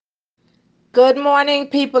Good morning,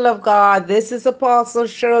 people of God. This is Apostle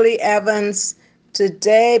Shirley Evans.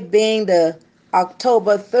 Today being the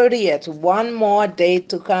October 30th, one more day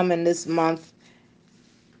to come in this month.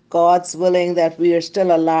 God's willing that we are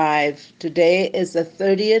still alive. Today is the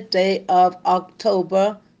 30th day of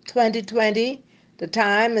October 2020. The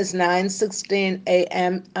time is 9:16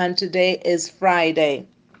 a.m. and today is Friday.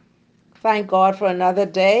 Thank God for another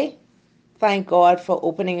day. Thank God for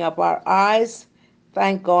opening up our eyes.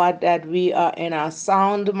 Thank God that we are in our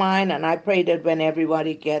sound mind. And I pray that when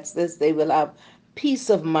everybody gets this, they will have peace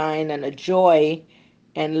of mind and a joy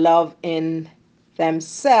and love in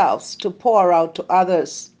themselves to pour out to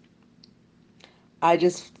others. I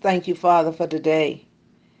just thank you, Father, for today.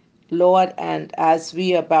 Lord, and as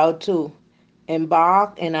we are about to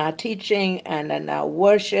embark in our teaching and in our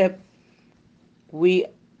worship, we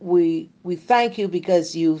we thank you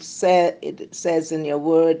because you said it says in your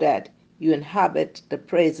word that you inhabit the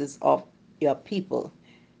praises of your people.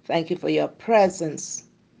 Thank you for your presence.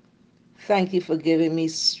 Thank you for giving me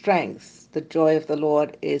strength. The joy of the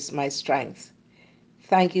Lord is my strength.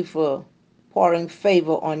 Thank you for pouring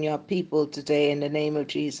favor on your people today in the name of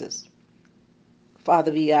Jesus.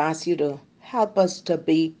 Father, we ask you to help us to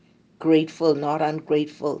be grateful, not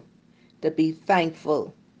ungrateful, to be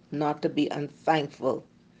thankful, not to be unthankful.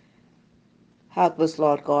 Help us,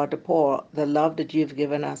 Lord God, to pour the love that you've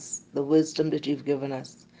given us, the wisdom that you've given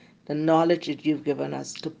us, the knowledge that you've given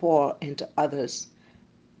us to pour into others,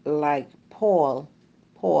 like Paul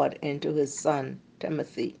poured into his son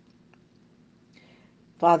Timothy.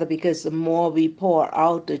 Father, because the more we pour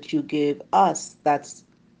out that you give us, that's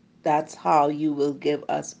how you will give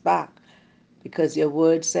us back. Because your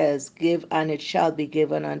word says, give and it shall be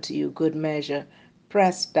given unto you, good measure,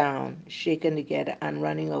 pressed down, shaken together, and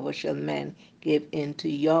running over shall men give into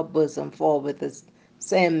your bosom. For with the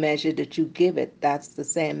same measure that you give it, that's the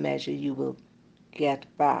same measure you will get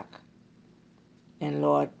back. And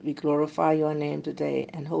Lord, we glorify your name today.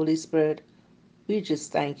 And Holy Spirit, we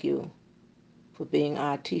just thank you for being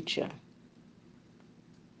our teacher.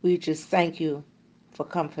 We just thank you for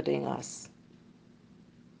comforting us.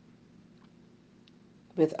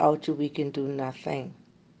 Without you, we can do nothing.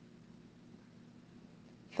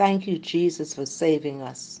 Thank you, Jesus, for saving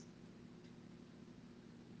us.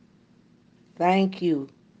 Thank you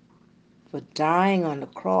for dying on the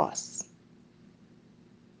cross,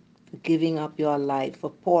 for giving up your life, for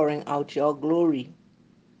pouring out your glory,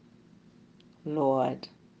 Lord,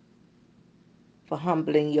 for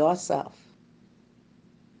humbling yourself.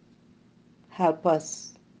 Help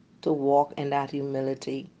us to walk in that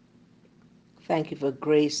humility. Thank you for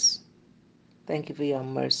grace. Thank you for your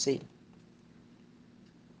mercy.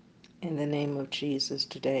 In the name of Jesus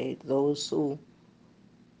today, those who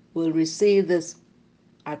will receive this,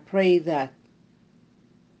 I pray that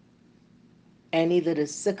any that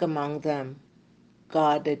is sick among them,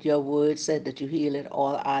 God, that your word said that you heal at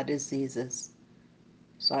all our diseases.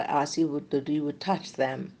 So I ask you that you would touch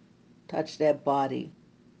them, touch their body.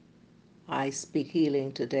 I speak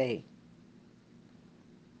healing today.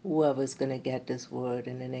 Whoever's going to get this word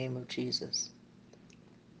in the name of Jesus.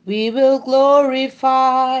 We will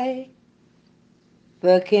glorify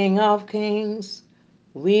the King of Kings.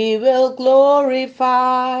 We will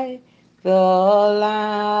glorify the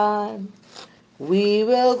Lamb. We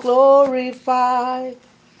will glorify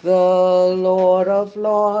the Lord of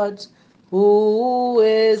Lords, who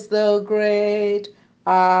is the great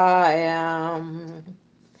I am.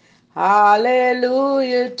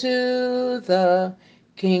 Hallelujah to the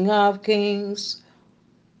King of Kings.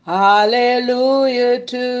 Hallelujah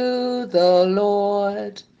to the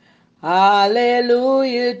Lord.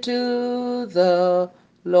 Hallelujah to the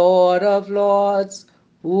Lord of Lords,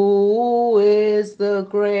 who is the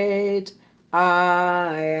great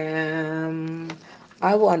I am.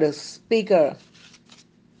 I want a speaker.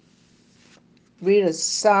 Read a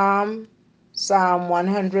Psalm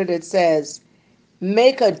 100. It says,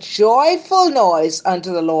 make a joyful noise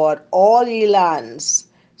unto the Lord, all ye lands.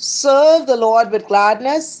 Serve the Lord with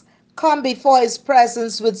gladness. Come before his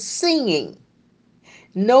presence with singing.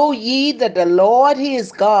 Know ye that the Lord, he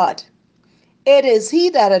is God. It is he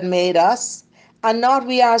that hath made us, and not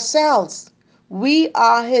we ourselves. We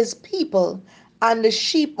are his people, and the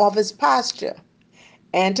sheep of his pasture.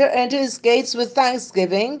 Enter into his gates with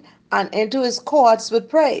thanksgiving, and into his courts with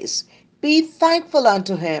praise. Be thankful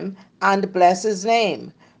unto him, and bless his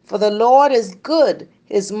name. For the Lord is good,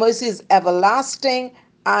 his mercy is everlasting,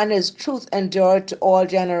 and his truth endureth to all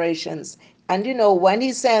generations. And when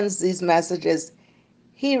he sends these messages,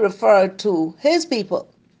 he referred to his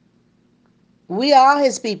people. We are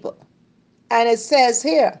his people. And it says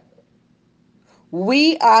here,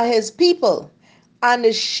 We are his people and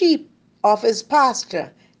the sheep of his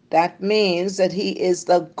pasture. That means that he is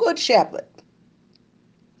the good shepherd.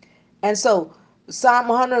 And so Psalm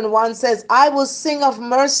 101 says, I will sing of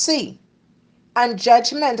mercy and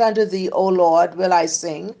judgment unto thee, O Lord, will I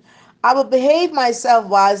sing. I will behave myself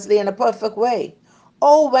wisely in a perfect way.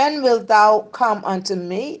 O when wilt thou come unto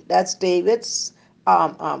me? That's David's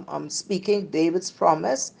speaking, David's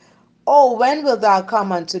promise. O when wilt thou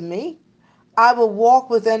come unto me? I will walk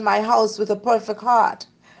within my house with a perfect heart.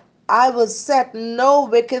 I will set no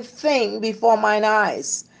wicked thing before mine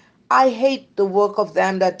eyes. I hate the work of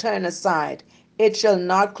them that turn aside. It shall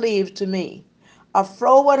not cleave to me. A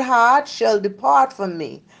froward heart shall depart from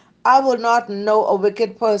me. I will not know a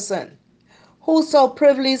wicked person. Whoso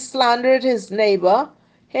privily slandered his neighbor,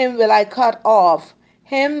 him will I cut off.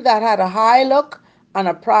 Him that had a high look and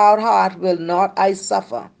a proud heart will not I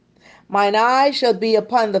suffer. Mine eye shall be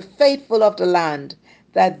upon the faithful of the land,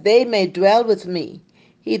 that they may dwell with me.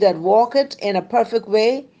 He that walketh in a perfect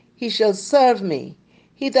way, he shall serve me.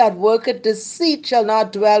 He that worketh deceit shall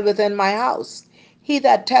not dwell within my house. He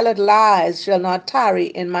that telleth lies shall not tarry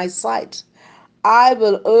in my sight. I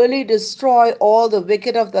will early destroy all the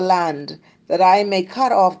wicked of the land, that I may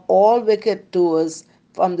cut off all wicked doers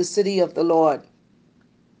from the city of the Lord.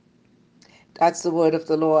 That's the word of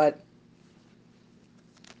the Lord.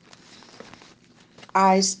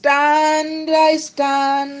 I stand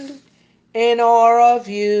in awe of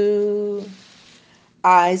you.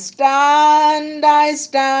 I stand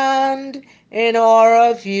in awe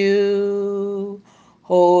of you.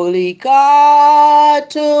 Holy God,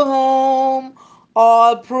 to whom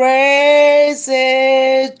all praise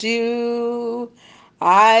is due.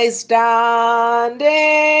 I stand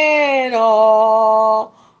in awe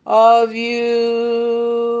of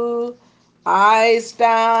you. I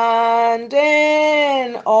stand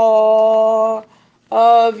in awe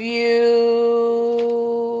of you.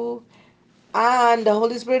 And the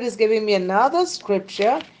Holy Spirit is giving me another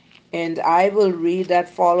scripture, and I will read that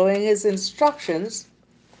following his instructions.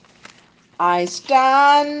 I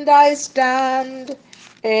stand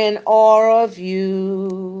in awe of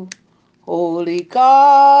you, holy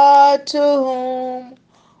God, to whom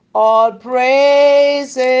all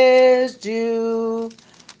praise is due.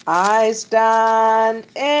 I stand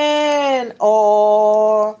in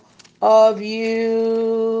awe of you.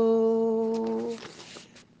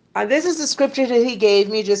 And this is the scripture that he gave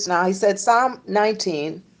me just now. He said, Psalm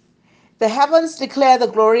 19, the heavens declare the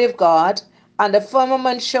glory of God, and the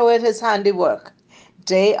firmament showeth his handiwork.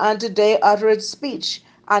 Day unto day uttereth speech,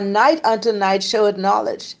 and night unto night showeth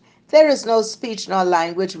knowledge. There is no speech nor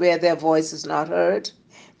language where their voice is not heard.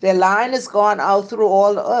 Their line is gone out through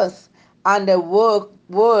all the earth, and their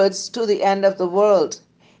words to the end of the world.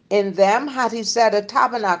 In them hath he set a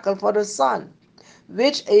tabernacle for the sun,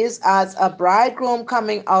 which is as a bridegroom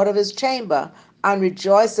coming out of his chamber, and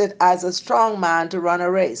rejoiceth as a strong man to run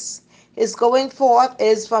a race. His going forth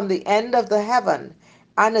is from the end of the heaven,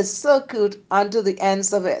 and his circuit unto the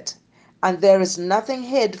ends of it, and there is nothing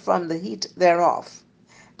hid from the heat thereof.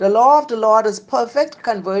 The law of the Lord is perfect,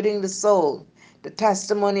 converting the soul. The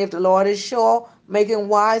testimony of the Lord is sure, making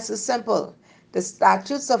wise the simple. The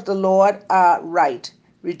statutes of the Lord are right,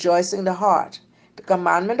 rejoicing the heart. The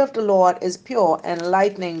commandment of the Lord is pure,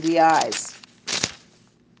 enlightening the eyes.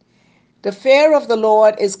 The fear of the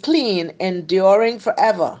Lord is clean, enduring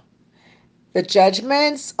forever. The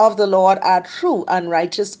judgments of the Lord are true and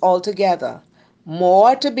righteous altogether.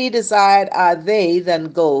 More to be desired are they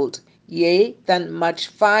than gold, yea, than much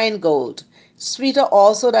fine gold. Sweeter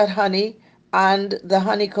also than honey and the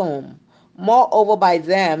honeycomb. Moreover, by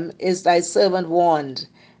them is thy servant warned,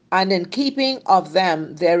 and in keeping of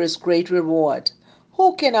them there is great reward.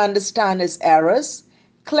 Who can understand his errors?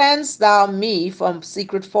 Cleanse thou me from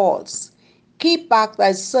secret faults. Keep back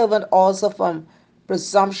thy servant also from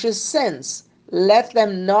presumptuous sins. Let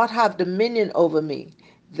them not have dominion over me.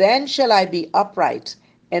 Then shall I be upright,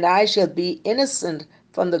 and I shall be innocent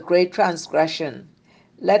from the great transgression.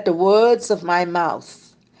 Let the words of my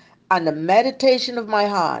mouth and the meditation of my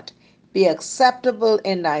heart be acceptable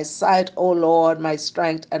in thy sight, O Lord, my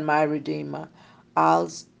strength and my redeemer. I'll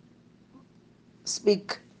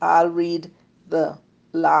I'll read the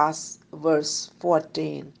last verse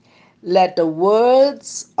 14. Let the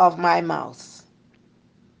words of my mouth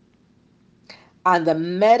and the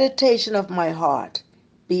meditation of my heart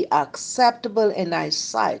be acceptable in thy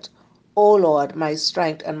sight, O Lord, my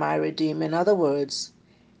strength and my redeemer. In other words,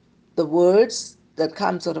 the words that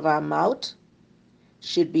comes out of our mouth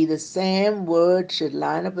should be the same word, should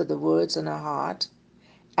line up with the words in our heart,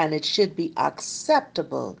 and it should be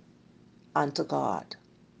acceptable unto God.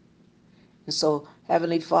 So,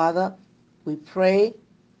 Heavenly Father, we pray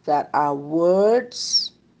that our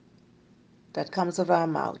words that comes out of our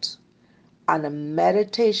mouth and the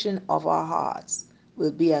meditation of our hearts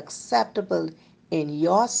will be acceptable in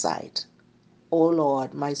your sight, O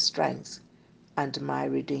Lord, my strength and my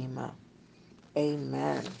Redeemer.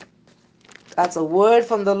 Amen. That's a word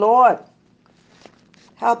from the Lord.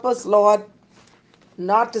 Help us, Lord,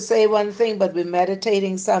 not to say one thing, but be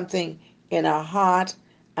meditating something in our heart,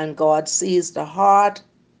 and God sees the heart.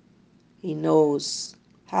 He knows.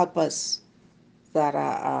 Help us that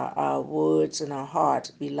our words and our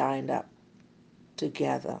heart be lined up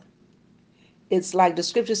together. It's like the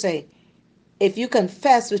scriptures say, if you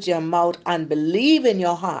confess with your mouth and believe in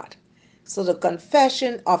your heart. So the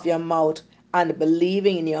confession of your mouth and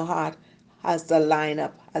believing in your heart has to line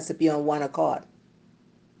up, has to be on one accord.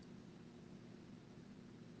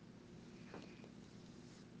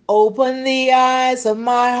 Open the eyes of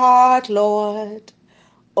my heart, Lord.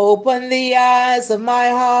 Open the eyes of my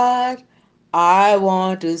heart. I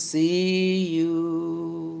want to see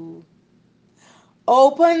you.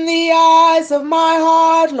 Open the eyes of my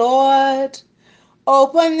heart, Lord.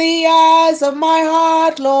 Open the eyes of my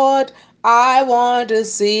heart, Lord. I want to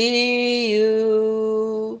see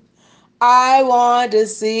you. I want to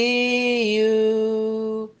see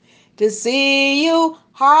you. To see you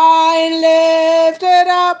high and lifted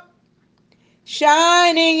up,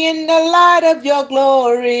 shining in the light of your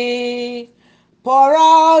glory. Pour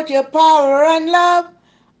out your power and love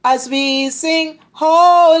as we sing,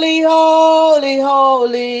 Holy, Holy,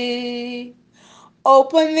 Holy.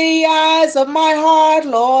 Open the eyes of my heart,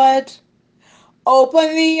 Lord.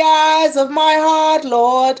 Open the eyes of my heart,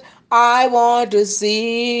 Lord. I want to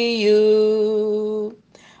see you.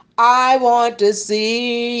 I want to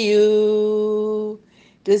see you.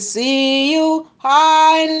 To see you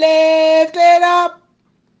high and lifted up,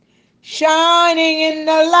 shining in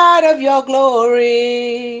the light of your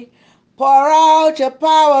glory. Pour out your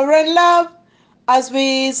power and love as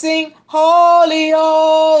we sing, Holy,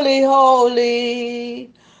 Holy,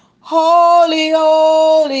 Holy. Holy,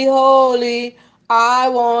 Holy, Holy. I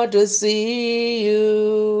want to see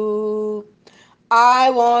you.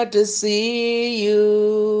 I want to see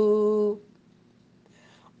you.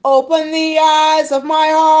 Open the eyes of my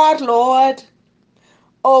heart, Lord.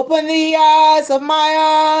 Open the eyes of my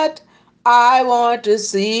heart. I want to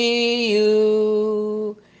see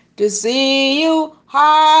you. To see you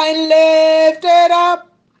high and lifted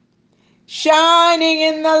up, shining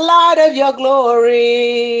in the light of your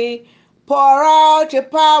glory. Pour out your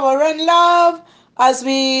power and love as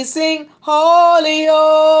we sing, Holy,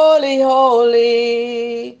 Holy,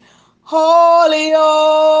 Holy. Holy,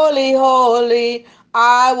 Holy, Holy.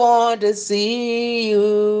 I want to see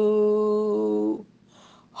you.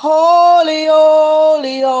 Holy,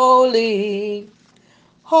 Holy, Holy.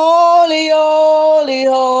 Holy, Holy,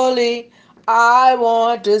 Holy. I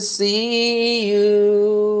want to see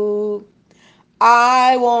you.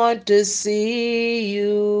 I want to see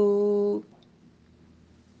you.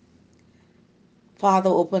 Father,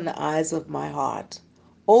 open the eyes of my heart.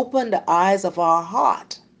 Open the eyes of our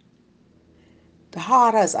heart. The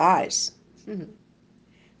heart has eyes.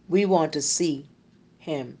 We want to see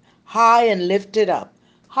him high and lifted up.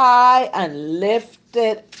 High and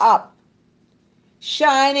lifted up.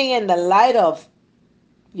 Shining in the light of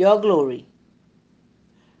your glory.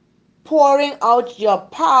 Pouring out your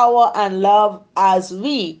power and love as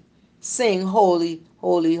we sing, Holy,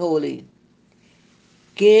 Holy, Holy.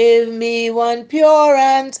 Give me one pure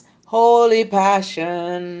and holy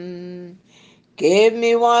passion. Give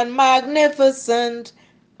me one magnificent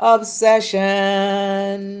obsession.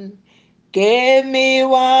 Give me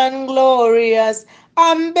one glorious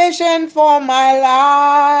ambition for my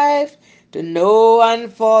life, to know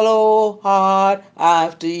and follow hard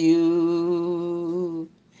after you.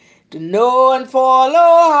 To know and follow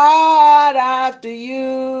hard after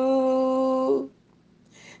you,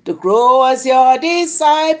 to grow as your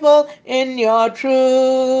disciple in your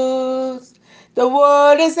truth. The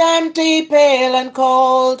world is empty, pale, and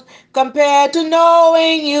cold compared to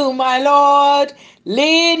knowing you, my Lord.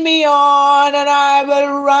 Lead me on, and I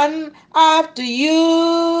will run after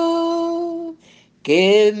you.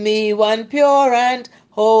 Give me one pure and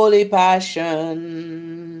holy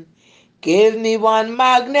passion. Give me one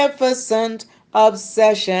magnificent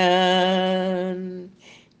obsession.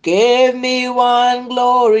 Give me one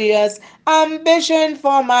glorious ambition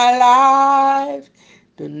for my life,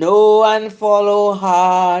 to know and follow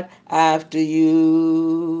hard after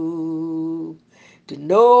you. To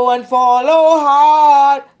know and follow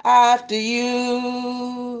hard after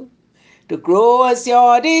you. to grow as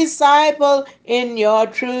your disciple in your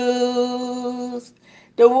truth.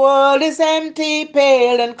 The world is empty,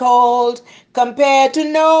 pale, and cold compared to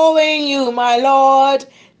knowing you, my Lord.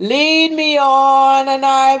 Lead me on, and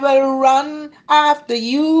I will run after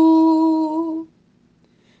you.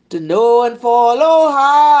 To know and follow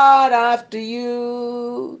hard after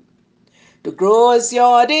you. To grow as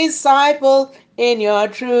your disciple in your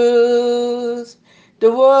truth.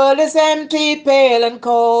 The world is empty, pale, and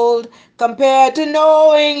cold compared to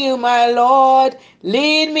knowing you, my Lord.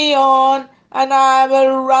 Lead me on, and I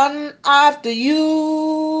will run after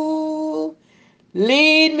you.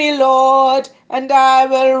 Lead me, Lord, and I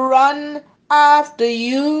will run after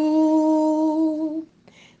you.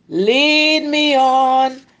 Lead me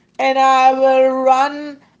on, and I will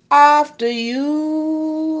run after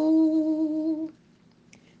you.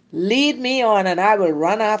 Lead me on, and I will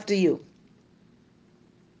run after you.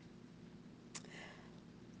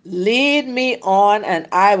 Lead me on, and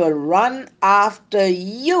I will run after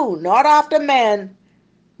you, not after men.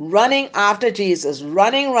 Running after Jesus,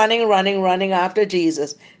 running after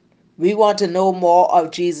Jesus. We want to know more of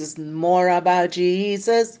Jesus, more about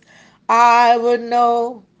Jesus. I would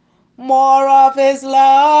know more of his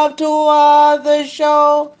love to others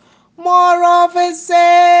show, more of his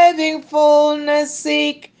saving fullness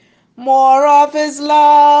seek, more of his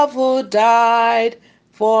love who died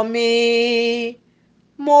for me.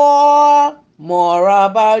 More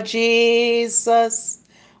about Jesus.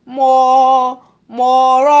 More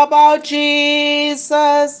about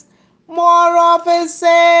Jesus. More of his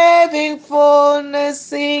saving fullness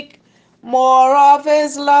seek. More of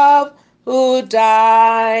his love who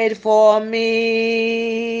died for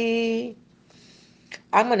me.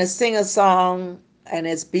 I'm going to sing a song, and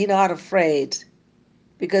it's Be Not Afraid,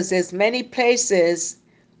 because there's many places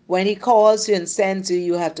when he calls you and sends you,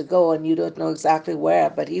 you have to go, and you don't know exactly where,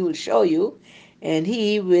 but he will show you, and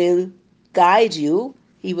he will guide you.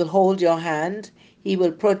 He will hold your hand. He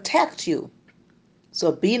will protect you.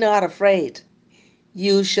 So be not afraid.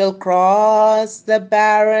 You shall cross the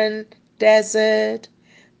barren desert,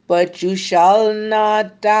 but you shall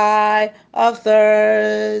not die of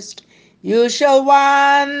thirst. You shall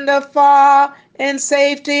wander far in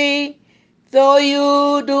safety, though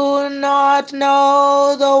you do not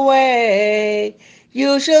know the way.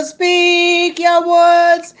 You shall speak your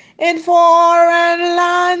words in foreign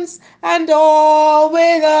lands, and all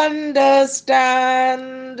will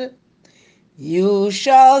understand. You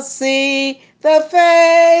shall see the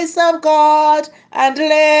face of God and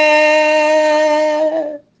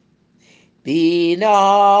live. Be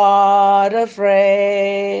not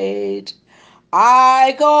afraid.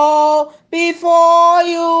 I go before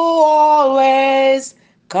you always.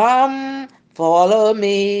 Come, follow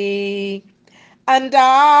me, and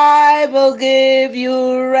I will give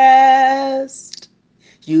you rest.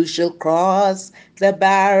 You shall cross the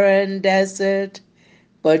barren desert,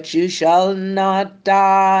 but you shall not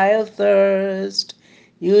die of thirst.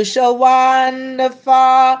 You shall wander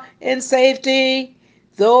far in safety,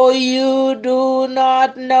 though you do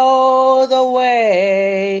not know the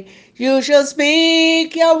way. You shall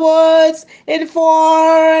speak your words in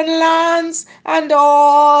foreign lands, and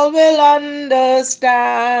all will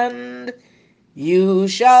understand. You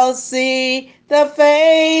shall see the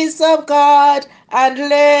face of God and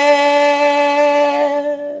live.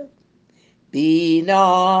 Be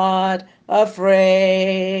not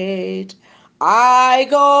afraid. I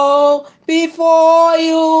go before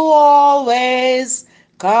you always.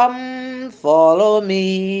 Come, follow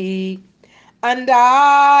me, and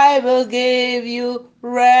I will give you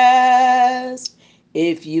rest.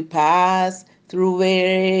 If you pass through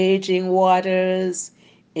raging waters,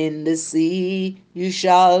 in the sea you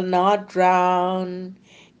shall not drown.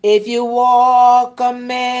 If you walk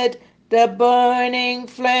amid the burning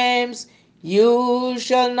flames, you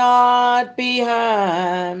shall not be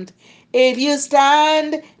harmed. If you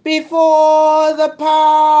stand before the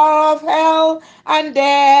power of hell, and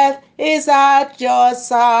death is at your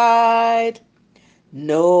side,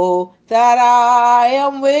 know that I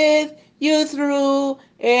am with you through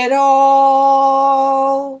it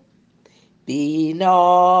all. Be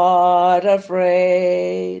not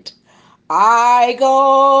afraid. I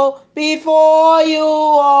go before you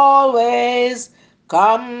always.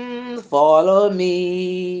 Come, follow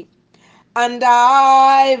me, and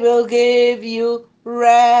I will give you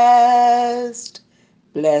rest.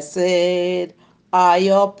 Blessed are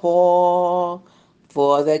your poor,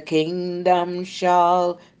 for the kingdom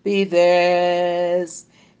shall be theirs.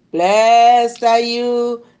 Blessed are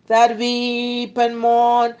you that weep and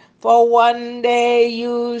mourn, for one day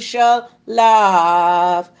you shall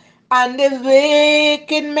laugh. And if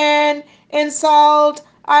wicked men insult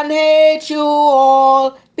and hate you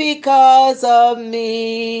all because of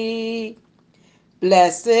me,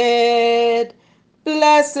 blessed,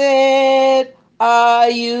 blessed are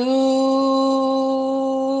you.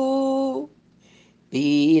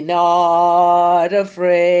 Be not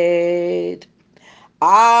afraid.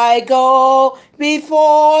 I go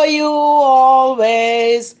before you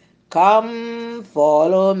always. Come,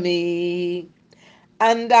 follow me,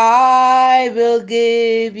 and I will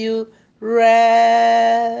give you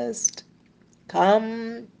rest.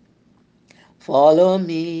 Come, follow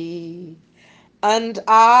me, and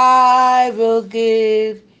I will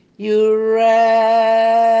give you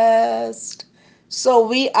rest. So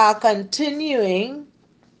we are continuing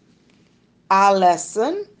our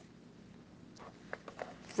lesson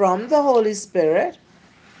from the Holy Spirit,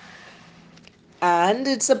 and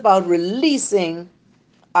it's about releasing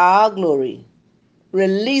our glory,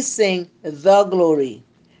 releasing the glory,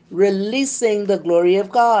 releasing the glory of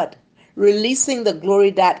God, releasing the glory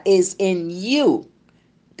that is in you,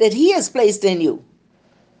 that He has placed in you.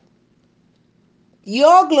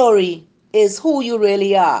 Your glory is who you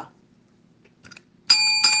really are.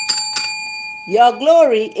 Your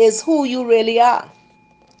glory is who you really are.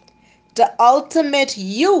 The ultimate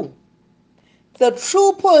you, the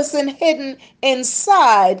true person hidden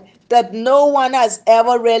inside that no one has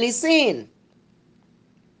ever really seen.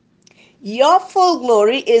 Your full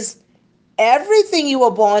glory is everything you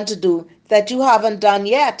were born to do that you haven't done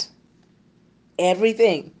yet.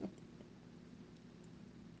 Everything.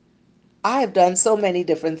 I have done so many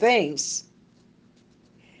different things.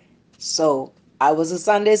 So, I was a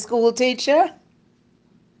Sunday school teacher.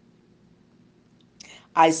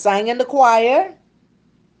 I sang in the choir.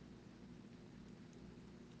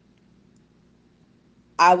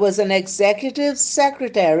 I was an executive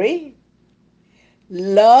secretary.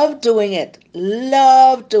 Loved doing it.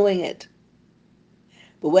 Loved doing it.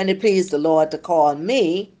 But when it pleased the Lord to call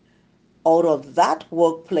me out of that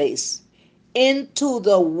workplace into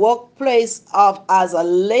the workplace of as a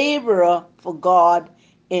laborer for God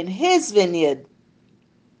in His vineyard,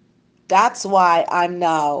 that's why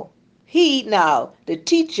the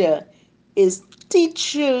teacher, is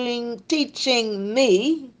teaching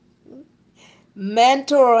me,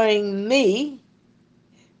 mentoring me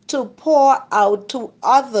to pour out to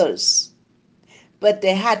others. But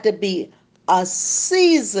there had to be a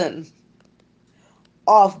season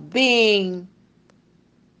of being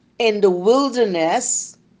in the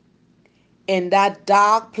wilderness, in that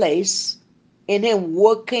dark place, in Him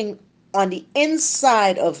working on the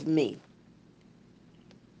inside of me.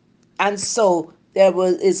 And so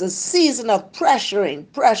is a season of pressuring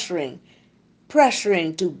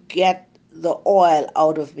to get the oil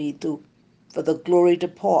out of me, for the glory to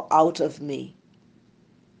pour out of me.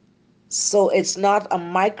 So it's not a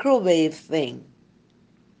microwave thing.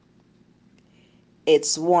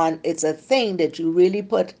 It's a thing that you really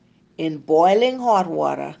put in boiling hot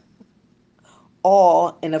water,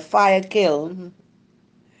 or in a fire kiln,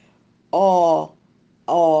 or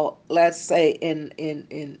let's say in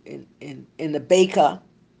the baker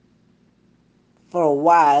for a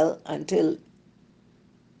while until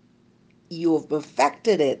you have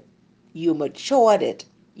perfected it, you matured it,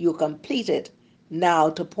 you complete it, now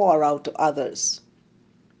to pour out to others.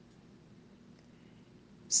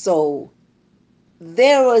 So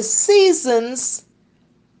there were seasons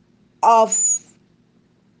of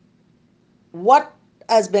what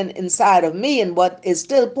has been inside of me and what is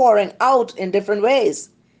still pouring out in different ways.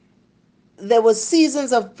 There were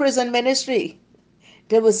seasons of prison ministry.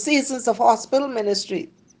 There were seasons of hospital ministry.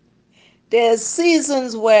 There's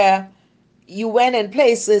seasons where I went in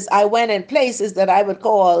places that I would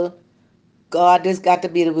call, God, this got to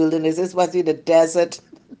be the wilderness. This must be the desert.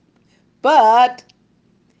 But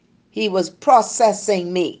He was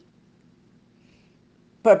processing me,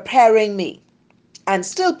 preparing me, and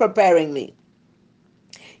still preparing me.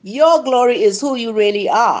 Your glory is who you really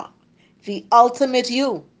are, the ultimate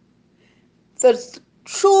you, the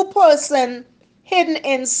true person hidden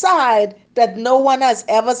inside that no one has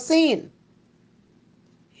ever seen.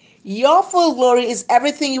 Your full glory is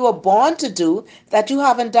everything you were born to do that you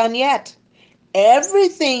haven't done yet.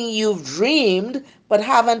 Everything you've dreamed but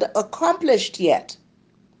haven't accomplished yet.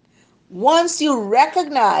 Once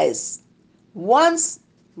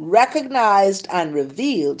recognized and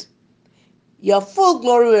revealed, your full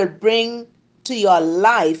glory will bring to your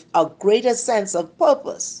life a greater sense of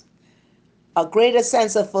purpose, a greater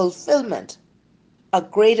sense of fulfillment, a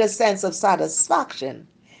greater sense of satisfaction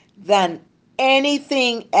than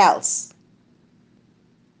anything else.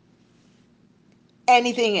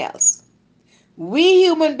 Anything else. We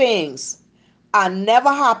human beings are never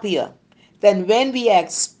happier than when we are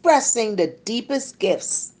expressing the deepest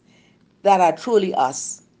gifts that are truly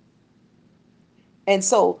us. And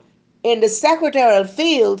so, in the secretarial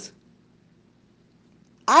field,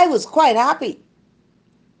 I was quite happy.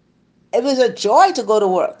 It was a joy to go to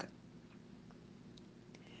work.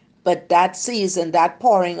 But that season, that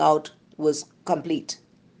pouring out was complete.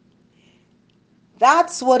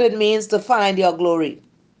 That's what it means to find your glory,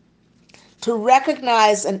 to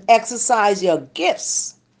recognize and exercise your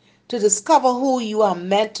gifts, to discover who you are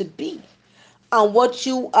meant to be and what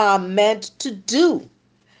you are meant to do,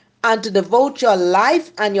 and to devote your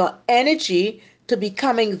life and your energy to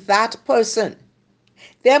becoming that person.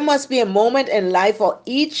 There must be a moment in life for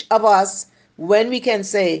each of us when we can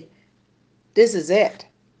say, this is it.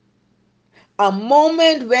 A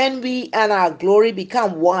moment when we and our glory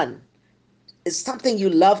become one. It's something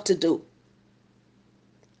you love to do.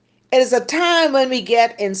 It is a time when we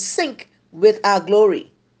get in sync with our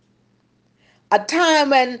glory. A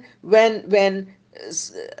time when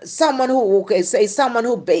someone who, okay, say someone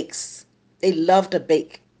who bakes, they love to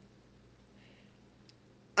bake.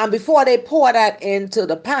 And before they pour that into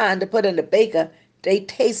the pan to put in the baker, they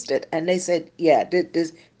taste it and they said, yeah,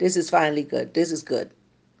 this is finally good. This is good.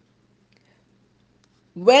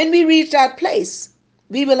 When we reach that place,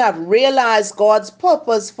 we will have realized God's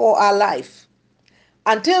purpose for our life.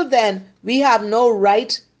 Until then, we have no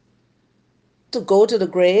right to go to the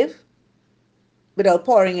grave without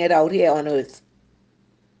pouring it out here on earth.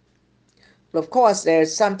 But of course,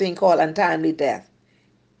 there's something called untimely death.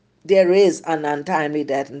 There is an untimely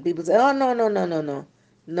death. And people say, oh, no, no, no, no, no.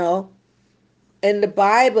 No. In the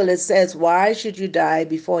Bible, it says, why should you die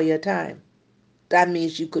before your time? That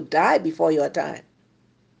means you could die before your time.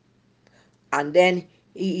 And then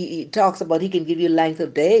he talks about he can give you length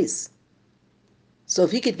of days. So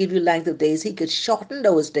if he could give you length of days, he could shorten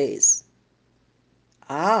those days.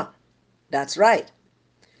 Ah, that's right.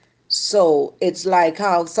 So it's like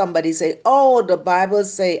how somebody say, oh, the Bible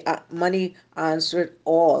say money answered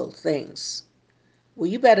all things. Well,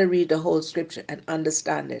 you better read the whole scripture and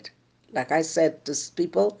understand it. Like I said to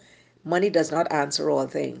people, money does not answer all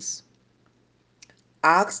things.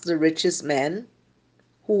 Ask the richest men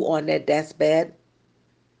who on their deathbed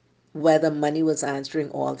whether money was answering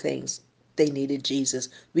all things. They needed Jesus.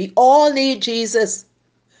 We all need Jesus.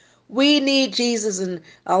 We need Jesus. And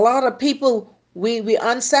a lot of people, we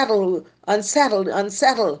unsettled,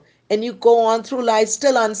 and you go on through life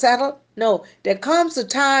still unsettled. No, there comes a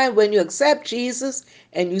time when you accept Jesus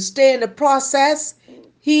and you stay in the process.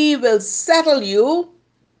 He will settle you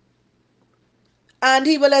and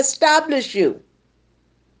he will establish you.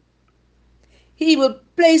 He will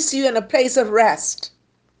place you in a place of rest.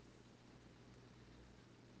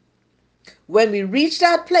 When we reach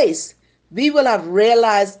that place, we will have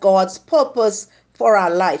realized God's purpose for our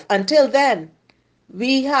life. Until then,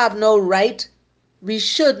 we have no right, we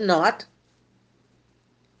should not,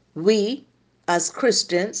 we as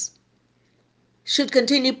Christians should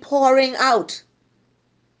continue pouring out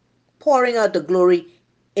the glory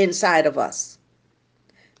inside of us.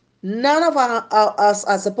 None of us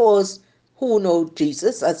are supposed, who know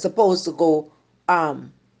Jesus, are supposed to go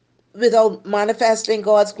without manifesting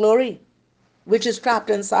God's glory, which is trapped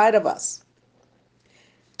inside of us.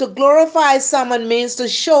 To glorify someone means to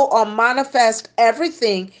show or manifest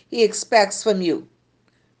everything he expects from you.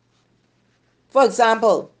 For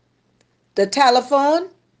example, the telephone,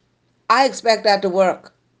 I expect that to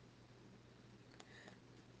work.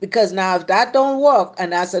 Because now if that don't work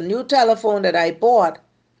and that's a new telephone that I bought,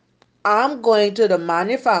 I'm going to the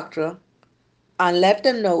manufacturer and let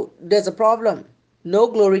them know there's a problem. No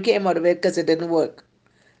glory came out of it because it didn't work.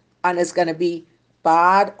 And it's going to be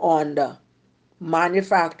bad on the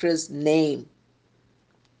manufacturer's name.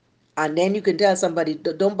 And then you can tell somebody,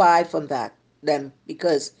 don't buy from them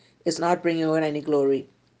because it's not bringing out any glory.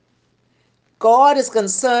 God is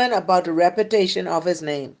concerned about the reputation of his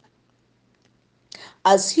name.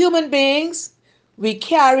 As human beings, we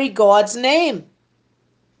carry God's name,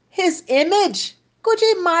 his image. Could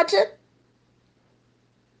you imagine?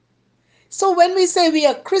 So when we say we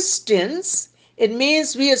are Christians, it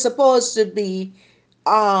means we are supposed to be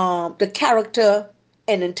the character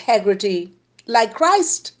and integrity like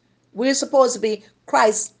Christ. We're supposed to be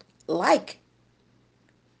Christ-like.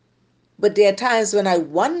 But there are times when I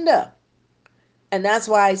wonder, and that's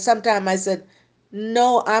why sometimes I said,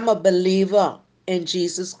 no, I'm a believer in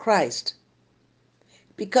Jesus Christ.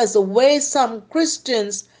 Because the way some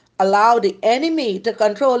Christians allow the enemy to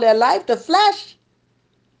control their life, the flesh,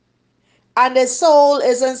 and their soul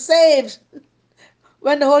isn't saved.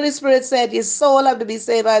 When the Holy Spirit said your soul have to be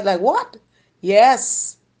saved, I was like, what?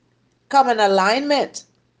 Yes, come in alignment.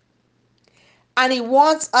 And he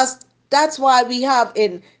wants us, that's why we have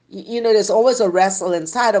there's always a wrestle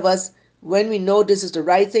inside of us when we know this is the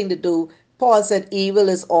right thing to do. Paul said evil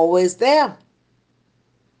is always there.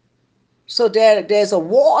 So there's a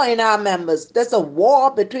war in our members. There's a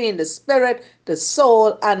war between the spirit, the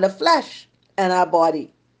soul, and the flesh and our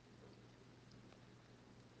body.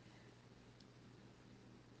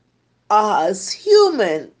 As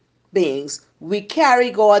human beings, we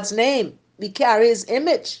carry God's name. We carry his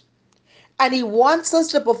image. And he wants us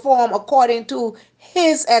to perform according to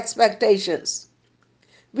his expectations.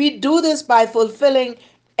 We do this by fulfilling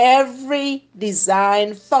every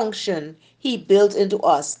design function he built into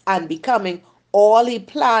us and becoming all he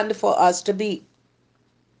planned for us to be.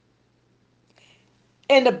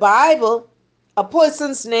 In the Bible, a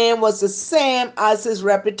person's name was the same as his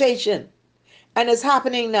reputation. And it's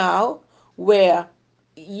happening now where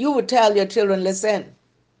you would tell your children, listen,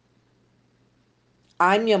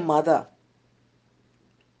 I'm your mother,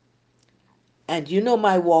 and you know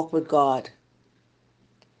my walk with God.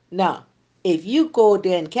 Now, if you go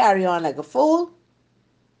there and carry on like a fool,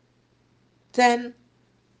 then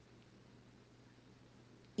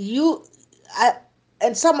you I,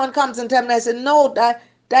 and someone comes and tells me, I said, no,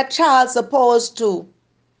 that child's supposed to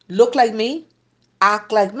look like me,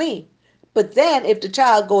 act like me. But then if the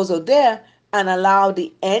child goes out there and allow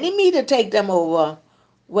the enemy to take them over,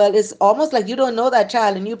 well, it's almost like you don't know that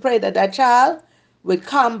child, and you pray that that child would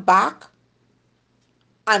come back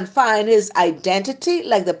and find his identity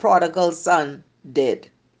like the prodigal son did.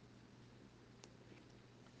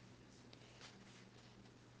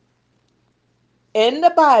 In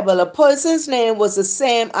the Bible, a person's name was the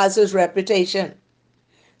same as his reputation.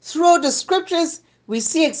 Through the scriptures, we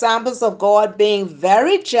see examples of God being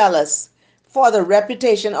very jealous for the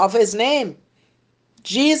reputation of his name.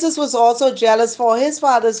 Jesus was also jealous for his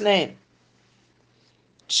Father's name.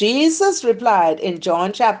 Jesus replied in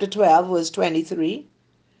John chapter 12, verse 23,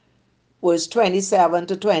 verse 27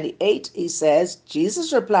 to 28, he says,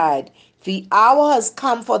 Jesus replied, the hour has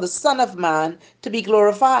come for the Son of Man to be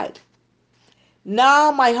glorified.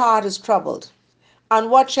 Now my heart is troubled. And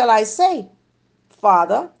what shall I say?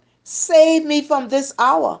 Father, save me from this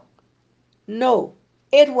hour. No,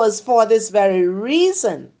 it was for this very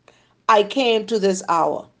reason I came to this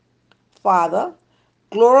hour. Father,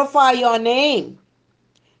 glorify your name.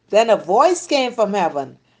 Then a voice came from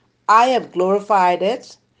heaven. I have glorified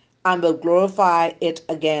it and will glorify it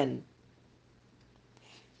again.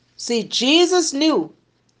 See, Jesus knew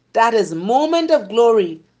that his moment of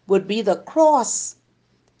glory would be the cross.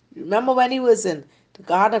 Remember when he was in the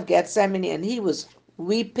Garden of Gethsemane and he was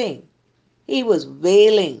weeping, he was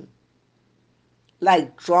wailing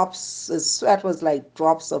like drops, his sweat was like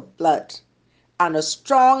drops of blood. And a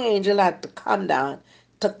strong angel had to come down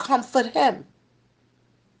to comfort him.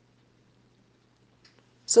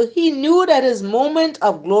 So he knew that his moment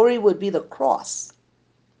of glory would be the cross.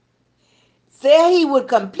 There he would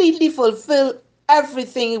completely fulfill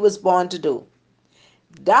everything he was born to do.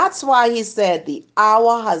 That's why he said the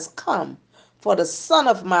hour has come for the Son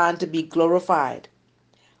of Man to be glorified.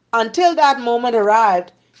 Until that moment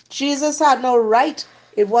arrived, Jesus had no right.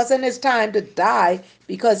 It wasn't his time to die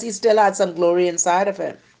because he still had some glory inside of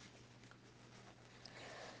him.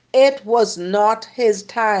 It was not his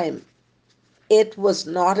time. It was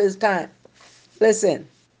not his time. Listen,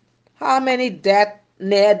 how many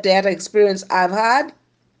near death experience I've had,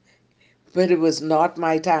 but it was not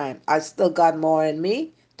my time. I still got more in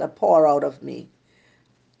me to pour out of me.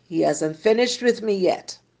 He hasn't finished with me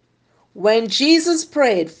yet. When Jesus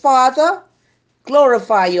prayed, Father,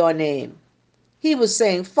 glorify your name, he was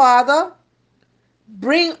saying, Father,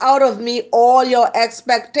 bring out of me all your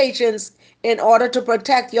expectations in order to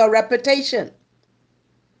protect your reputation.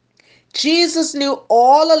 Jesus knew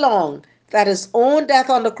all along that his own death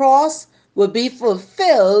on the cross would be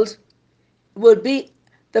fulfilled, would be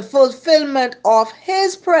the fulfillment of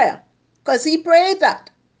his prayer, because he prayed that.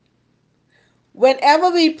 Whenever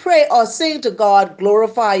we pray or sing to God,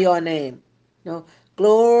 glorify your name. No,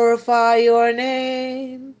 glorify your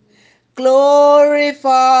name.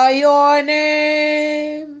 Glorify your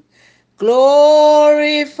name.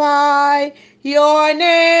 Glorify your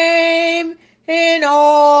name in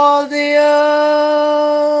all the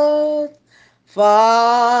earth.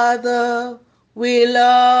 Father, we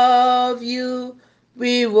love you,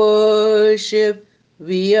 we worship,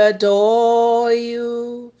 we adore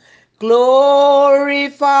you.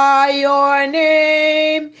 Glorify your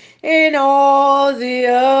name in all the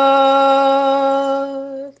earth.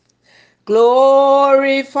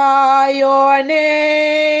 Glorify your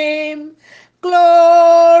name.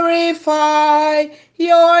 Glorify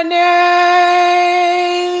your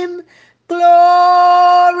name.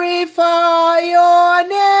 Glorify your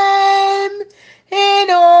name in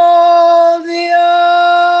all the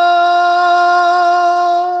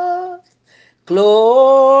earth.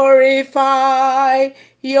 Glorify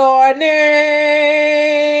your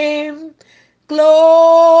name. Glorify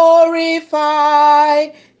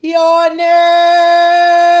your name.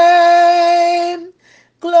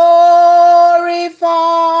 Glorify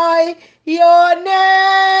your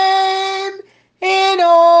name in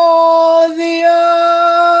all the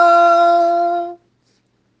earth.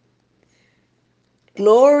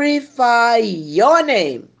 Glorify your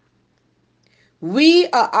name. We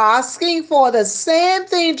are asking for the same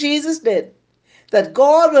thing Jesus did, that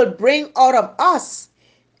God will bring out of us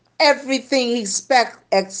everything He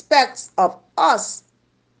expects of us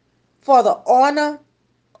for the honor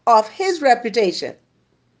of His reputation,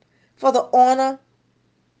 for the honor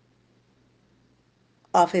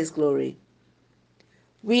of His glory.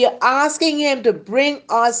 We are asking Him to bring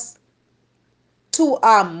us to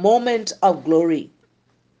our moment of glory.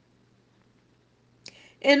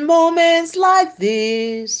 In moments like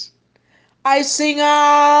this, I sing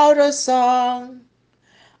out a song.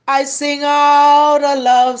 I sing out a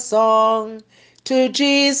love song to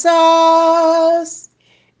Jesus.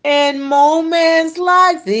 In moments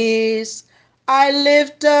like this, I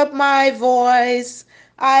lift up my voice.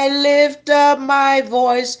 I lift up my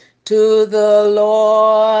voice to the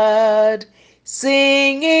Lord,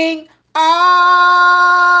 singing,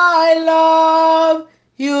 I love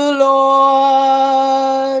you,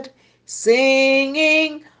 Lord.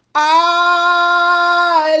 Singing,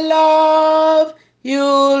 I love you,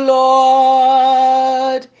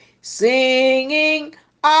 Lord. Singing,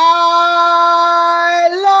 I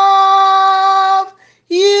love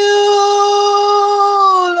you,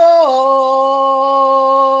 Lord.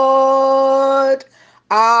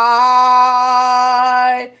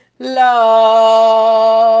 I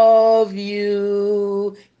love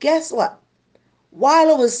you. Guess what? While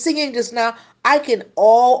I was singing just now, I could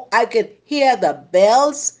hear the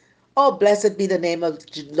bells. Oh, blessed be the name of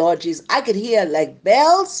Lord Jesus. I could hear like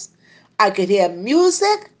bells. I could hear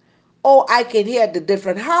music. Oh, I could hear the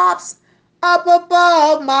different harps up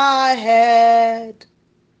above my head.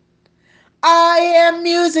 I am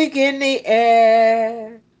music in the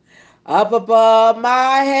air up above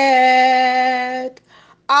my head.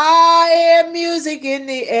 I am music in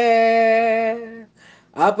the air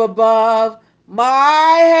up above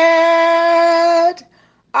my head.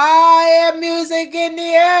 I am music in the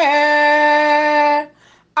air,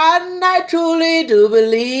 and I truly do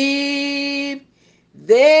believe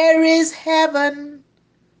there is heaven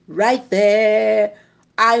right there.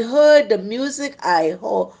 I heard the music,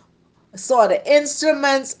 saw the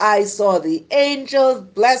instruments, I saw the angels.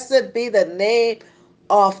 Blessed be the name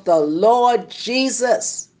of the Lord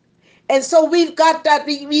Jesus. And so we've got that,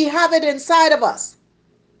 we have it inside of us.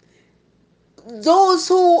 Those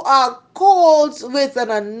who are called with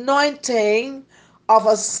an anointing of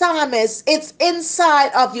a psalmist, it's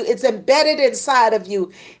inside of you, it's embedded inside of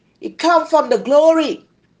you. It comes from the glory.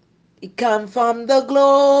 It comes from the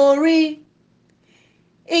glory.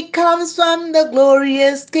 It comes from the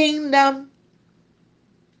glorious kingdom.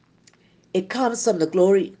 It comes from the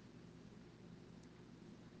glory.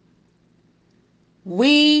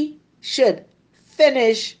 We should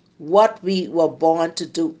finish what we were born to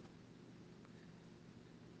do,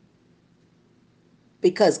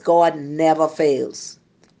 because God never fails.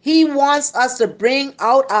 He wants us to bring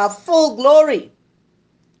out our full glory.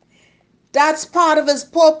 That's part of His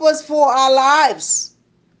purpose for our lives.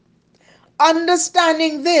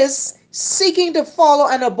 Understanding this, seeking to follow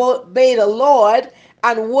and obey the Lord,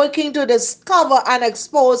 and working to discover and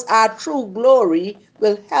expose our true glory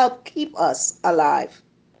will help keep us alive.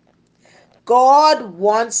 God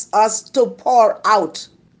wants us to pour out,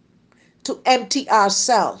 to empty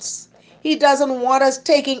ourselves. He doesn't want us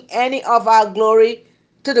taking any of our glory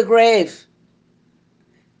to the grave.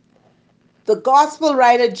 The gospel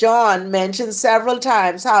writer John mentions several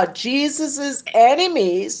times how Jesus'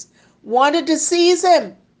 enemies wanted to seize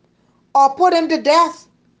him or put him to death,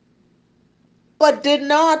 but did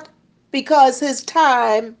not, because his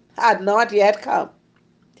time had not yet come.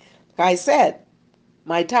 Like I said,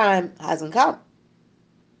 my time hasn't come.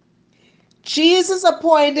 Jesus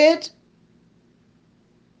appointed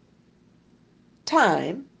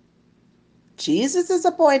time, Jesus'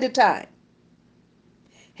 appointed time,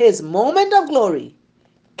 His moment of glory,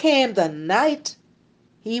 came the night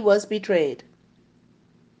He was betrayed.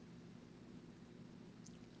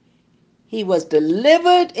 He was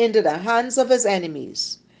delivered into the hands of His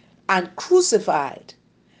enemies and crucified.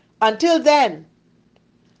 Until then,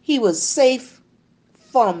 he was safe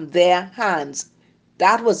from their hands.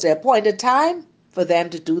 That was the appointed time for them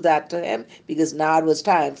to do that to him, because now it was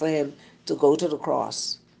time for him to go to the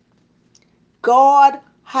cross. God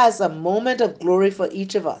has a moment of glory for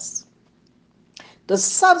each of us. The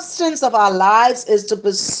substance of our lives is to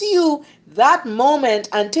pursue that moment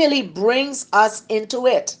until he brings us into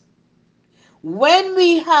it. When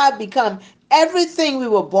we have become everything we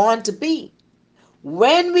were born to be,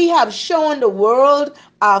 when we have shown the world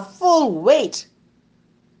our full weight,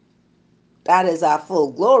 that is our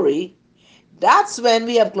full glory, that's when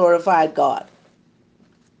we have glorified God.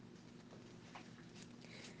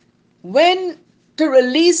 When to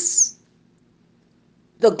release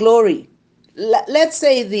the glory, let's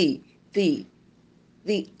say the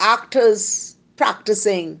actors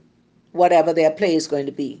practicing whatever their play is going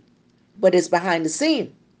to be, but it's behind the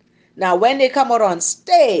scene. Now, when they come out on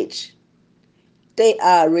stage, they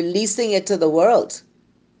are releasing it to the world.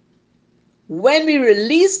 When we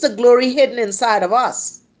release the glory hidden inside of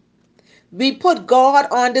us, we put God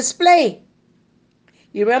on display.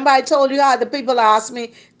 You remember I told you how the people asked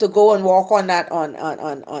me to go and walk on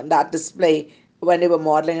that display when they were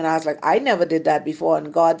modeling, and I was like, I never did that before.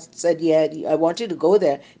 And God said, yeah, I want you to go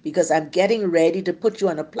there because I'm getting ready to put you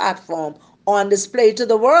on a platform on display to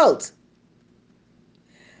the world.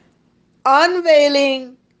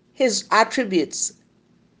 Unveiling his attributes.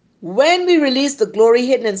 When we release the glory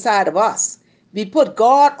hidden inside of us, we put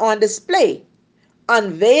God on display,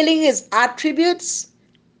 unveiling his attributes,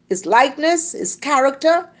 his likeness, his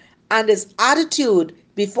character, and his attitude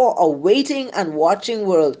before a waiting and watching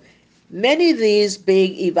world. Many of these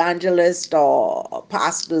big evangelists or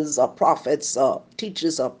pastors or prophets or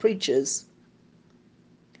teachers or preachers,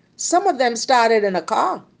 some of them started in a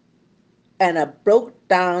car and a broke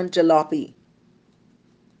down jalopy.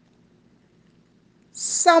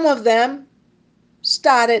 Some of them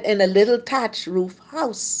started in a little thatch roof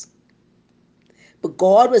house. But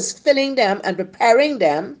God was filling them and preparing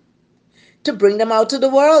them to bring them out to the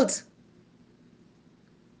world.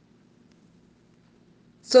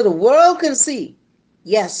 So the world can see,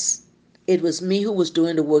 yes, it was me who was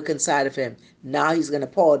doing the work inside of him. Now he's going to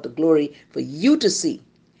pour out the glory for you to see.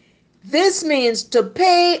 This means to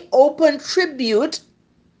pay open tribute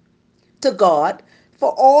to God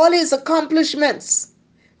for all his accomplishments,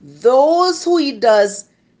 those who he does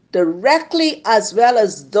directly as well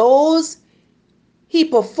as those he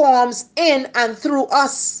performs in and through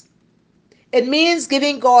us. It means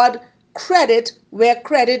giving God credit where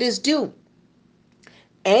credit is due.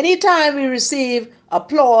 Anytime we receive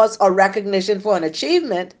applause or recognition for an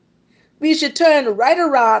achievement, we should turn right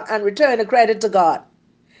around and return the credit to God.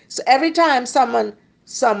 So every time someone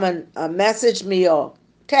message me or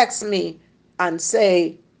text me and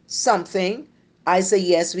say something, I say,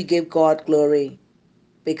 yes, we give God glory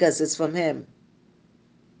because it's from him.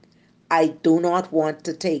 I do not want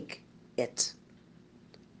to take it,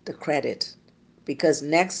 the credit, because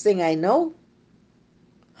next thing I know,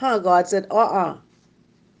 God said,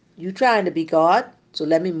 you trying to be God, so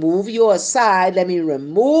let me move you aside, let me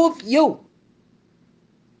remove you.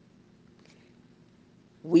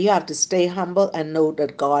 We have to stay humble and know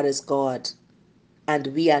that God is God and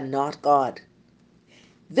we are not God.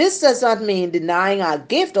 This does not mean denying our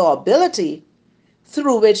gift or ability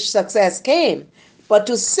through which success came, but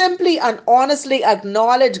to simply and honestly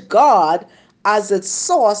acknowledge God as its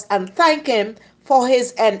source and thank him for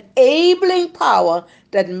his enabling power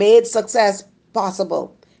that made success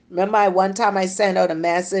possible. Remember, one time I sent out a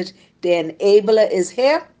message, the enabler is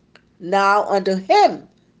here. Now unto him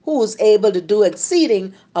who is able to do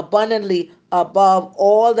exceeding abundantly above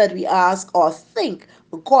all that we ask or think,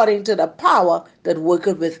 according to the power that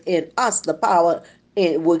worketh within us. The power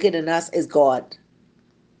working in us is God.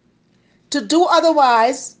 To do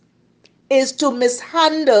otherwise is to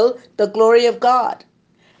mishandle the glory of God,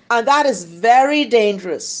 and that is very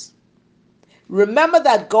dangerous. Remember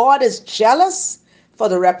that God is jealous for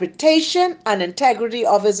the reputation and integrity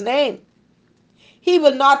of his name. He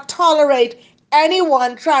will not tolerate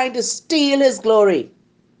anyone trying to steal his glory.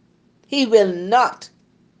 He will not.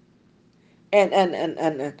 And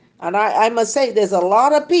I must say, there's a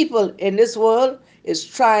lot of people in this world is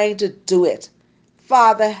trying to do it.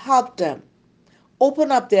 Father, help them.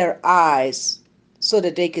 Open up their eyes so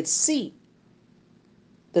that they could see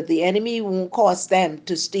that the enemy won't cause them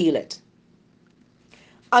to steal it.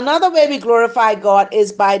 Another way we glorify God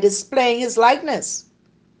is by displaying his likeness.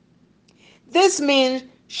 This means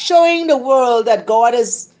showing the world that God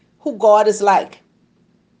is who God is like.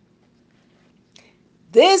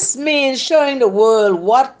 This means showing the world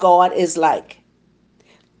what God is like.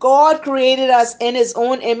 God created us in his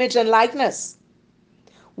own image and likeness.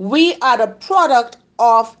 We are the product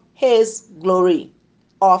of his glory,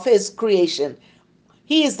 of his creation.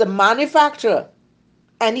 He is the manufacturer,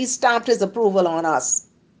 and he stamped his approval on us.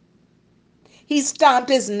 He stamped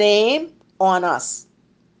his name on us.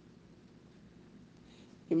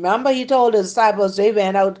 Remember, he told the disciples they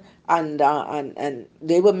went out and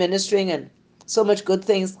they were ministering, and so much good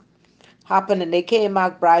things happened, and they came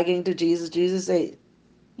back bragging to Jesus. Jesus said,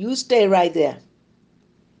 "You stay right there."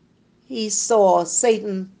 He saw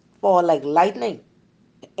Satan fall like lightning.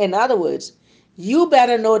 In other words, you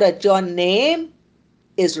better know that your name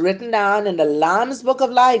is written down in the Lamb's book of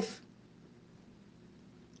life.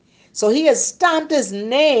 So he has stamped his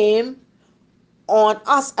name on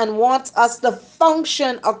us and wants us to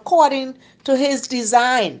function according to his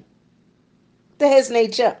design, to his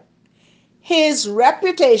nature. His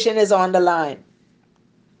reputation is on the line.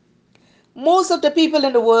 Most of the people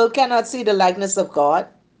in the world cannot see the likeness of God,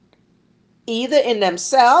 either in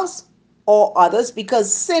themselves or others,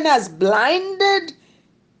 because sin has blinded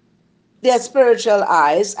their spiritual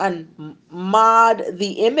eyes and marred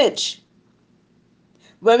the image.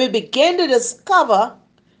 When we begin to discover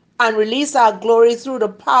and release our glory through the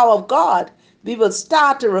power of God, we will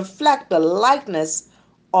start to reflect the likeness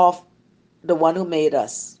of the one who made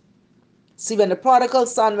us. See, when the prodigal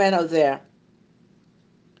son went out there,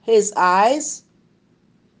 his eyes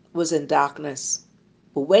was in darkness.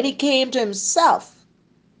 But when he came to himself,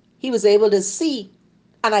 he was able to see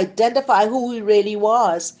and identify who he really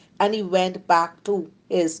was, and he went back to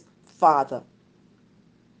his father.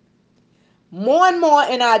 More and more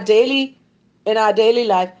in our daily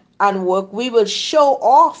life and work, we will show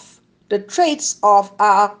off the traits of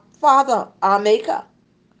our Father, our Maker.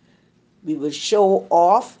 We will show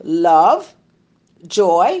off love,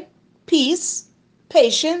 joy, peace,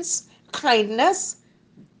 patience, kindness,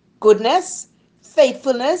 goodness,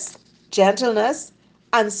 faithfulness, gentleness,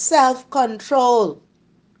 and self-control.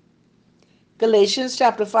 Galatians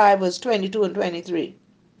chapter 5, verse 22 and 23.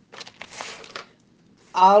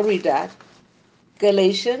 I'll read that.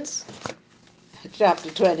 Galatians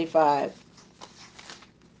chapter 25.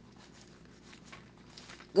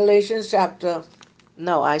 Galatians chapter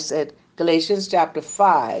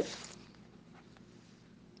 5,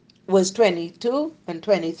 verse 22 and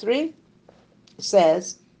 23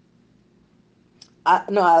 says,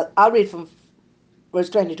 I'll read from verse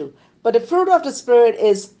 22. But the fruit of the Spirit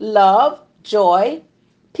is love, joy,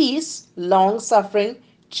 peace, long suffering,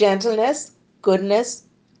 gentleness, goodness,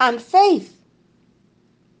 and faith.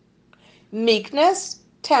 Meekness,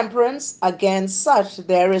 temperance, against such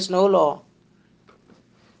there is no law.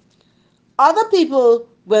 Other people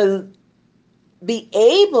will be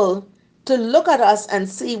able to look at us and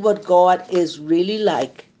see what God is really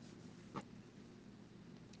like.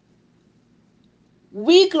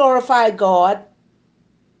 We glorify God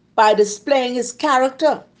by displaying his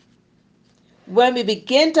character. When we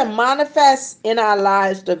begin to manifest in our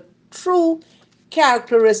lives the true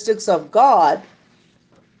characteristics of God,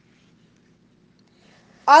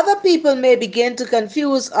 other people may begin to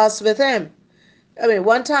confuse us with him. I mean,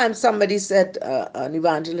 one time somebody said, an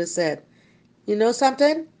evangelist said, you know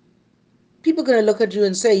something? People are going to look at you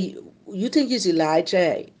and say, you think he's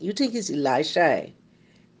Elijah? You think he's Elisha?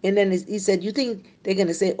 And then he said, you think they're going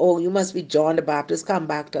to say, oh, you must be John the Baptist, come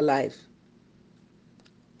back to life.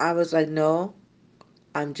 I was like, no,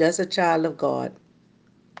 I'm just a child of God.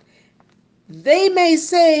 They may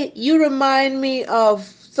say, you remind me of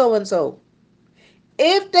so-and-so.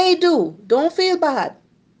 If they do, don't feel bad.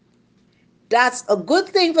 That's a good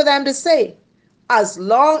thing for them to say, as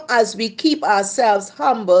long as we keep ourselves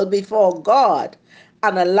humble before God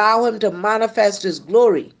and allow him to manifest his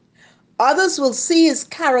glory. Others will see his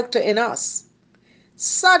character in us.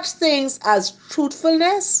 Such things as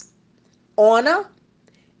truthfulness, honor,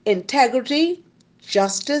 integrity,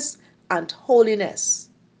 justice, and holiness.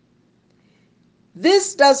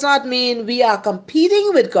 This does not mean we are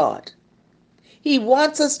competing with God. He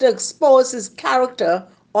wants us to expose his character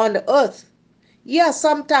on the earth. Yeah,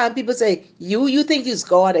 sometimes people say, you think he's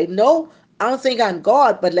God. No, I don't think I'm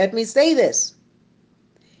God, but let me say this.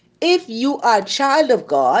 If you are a child of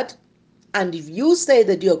God, and if you say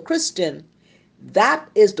that you're a Christian, that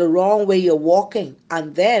is the wrong way you're walking.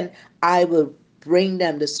 And then I will bring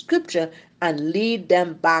them the scripture and lead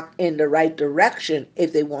them back in the right direction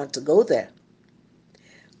if they want to go there.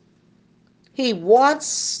 He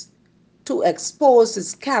wants to expose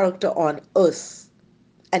his character on earth,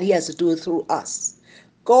 and he has to do it through us.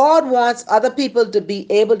 God wants other people to be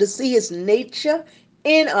able to see his nature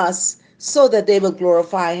in us so that they will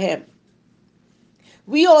glorify him.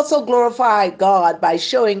 We also glorify God by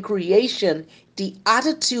showing creation the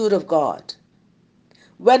attitude of God.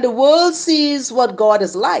 When the world sees what God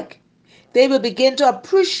is like, they will begin to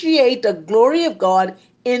appreciate the glory of God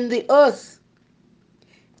in the earth.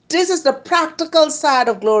 This is the practical side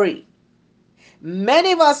of glory.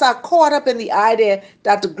 Many of us are caught up in the idea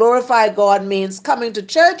that to glorify God means coming to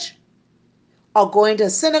church, or going to a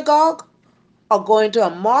synagogue, or going to a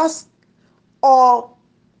mosque, or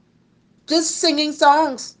just singing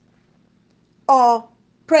songs, or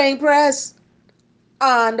praying prayers,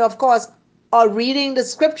 and of course, or reading the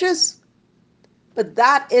scriptures. But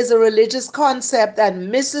that is a religious concept that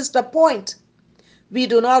misses the point. We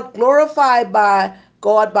do not glorify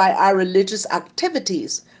God by our religious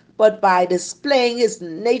activities, but by displaying his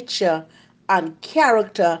nature and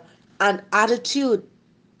character and attitude.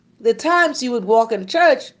 The times you would walk in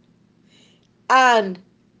church and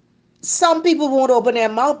some people won't open their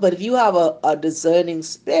mouth, but if you have a discerning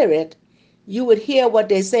spirit, you would hear what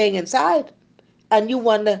they're saying inside. And you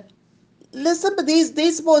wonder, listen, but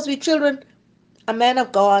these supposed to be children, a man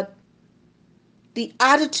of God. The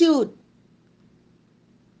attitude,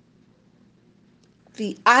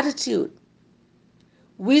 the attitude.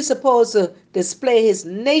 We're supposed to display his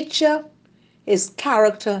nature, his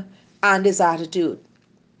character, and his attitude.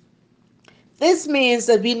 This means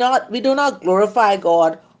that we do not glorify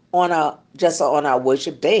God just on our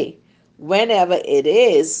worship day, whenever it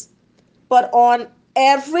is, but on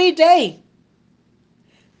every day.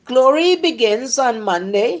 Glory begins on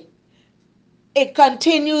Monday. It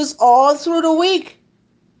continues all through the week.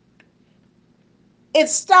 It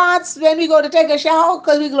starts when we go to take a shower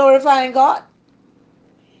because we're glorifying God.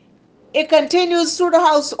 It continues through the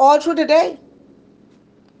house all through the day.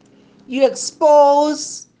 You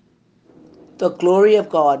expose the glory of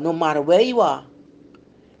God no matter where you are.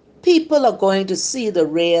 People are going to see the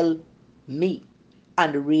real me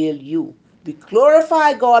and the real you. We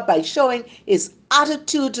glorify God by showing his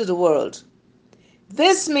attitude to the world.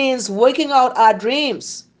 This means working out our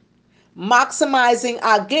dreams, maximizing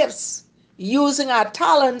our gifts, using our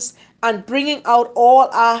talents, and bringing out all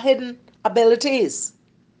our hidden abilities.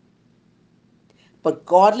 But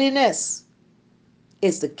godliness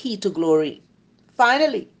is the key to glory.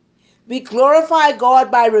 Finally, we glorify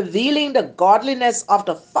God by revealing the godliness of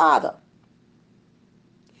the Father.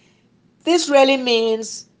 This really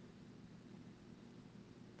means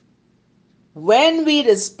when we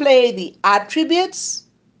display the attributes,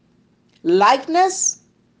 likeness,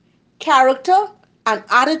 character, and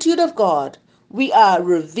attitude of God, we are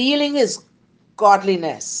revealing his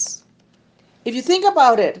godliness. If you think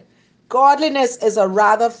about it, godliness is a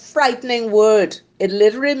rather frightening word. It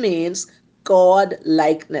literally means God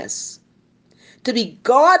likeness. To be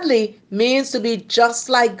godly means to be just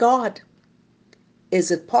like God. Is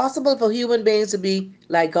it possible for human beings to be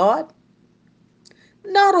like God?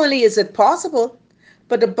 Not only is it possible,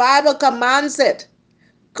 but the Bible commands it.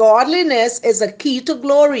 Godliness is a key to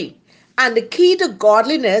glory. And the key to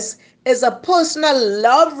godliness is a personal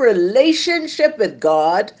love relationship with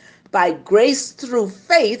God by grace through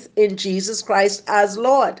faith in Jesus Christ as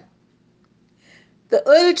Lord. The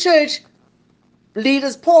early church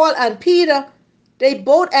leaders, Paul and Peter, they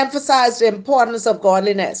both emphasized the importance of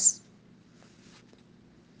godliness.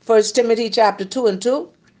 1 Timothy chapter 2 and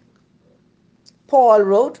 2, Paul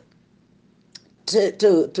wrote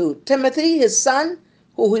to Timothy, his son,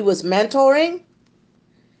 who he was mentoring.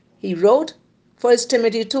 He wrote 1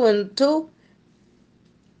 Timothy 2 and 2,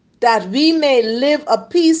 that we may live a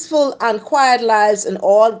peaceful and quiet lives in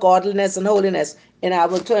all godliness and holiness. And I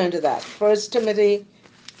will turn to that. 1 Timothy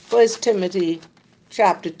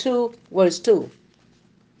chapter 2, verse 2.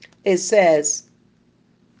 It says,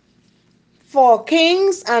 for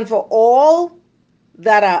kings and for all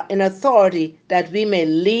that are in authority, that we may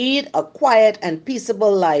lead a quiet and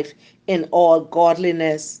peaceable life in all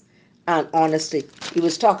godliness and honesty. He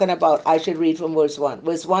was talking about, I should read from verse 1.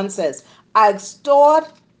 Verse 1 says, I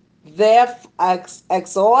exhort, therefore,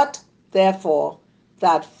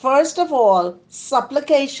 that first of all,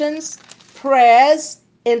 supplications, prayers,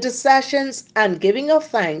 intercessions, and giving of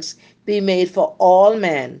thanks be made for all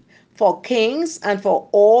men, for kings and for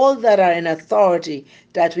all that are in authority,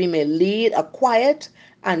 that we may lead a quiet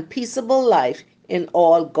and peaceable life in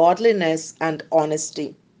all godliness and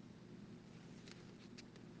honesty.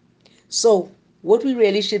 So, what we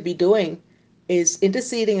really should be doing is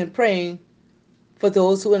interceding and praying for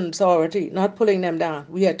those who are in authority, not pulling them down.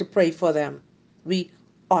 We have to pray for them. We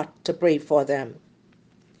ought to pray for them.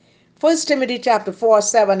 1 Timothy chapter 4,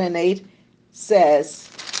 7 and 8 says,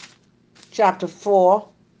 chapter 4,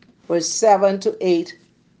 verse 7 to 8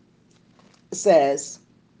 says,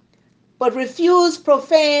 but refuse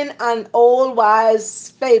profane and old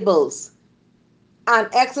wise fables, and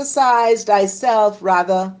exercise thyself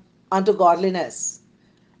rather unto godliness.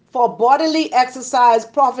 For bodily exercise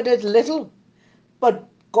profiteth little, but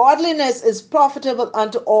godliness is profitable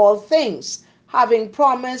unto all things, having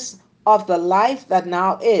promise of the life that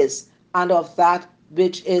now is, and of that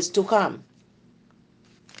which is to come.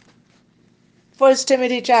 1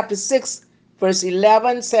 Timothy chapter 6, verse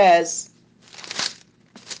 11 says,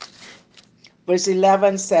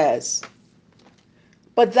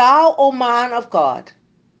 But thou, O man of God,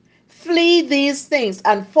 flee these things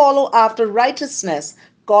and follow after righteousness,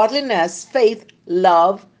 godliness, faith,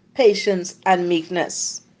 love, patience, and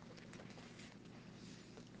meekness.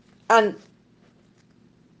 And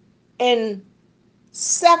in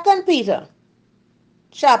 2 Peter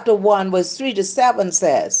chapter 1, verse 3 to 7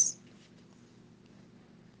 says,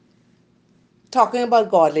 talking about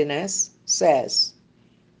godliness, says,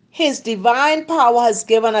 His divine power has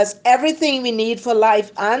given us everything we need for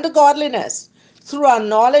life and godliness through our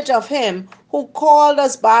knowledge of Him who called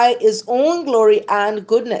us by His own glory and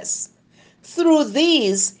goodness. Through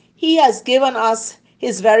these, He has given us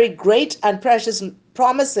His very great and precious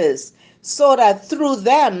promises, so that through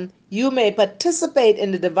them you may participate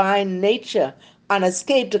in the divine nature and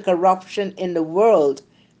escape the corruption in the world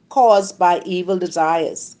caused by evil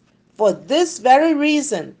desires. For this very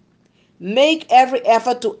reason, make every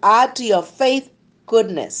effort to add to your faith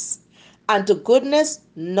goodness, and to goodness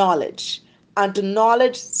knowledge, and to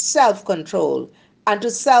knowledge self-control, and to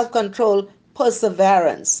self-control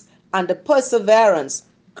perseverance, and to perseverance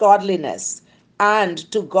godliness, and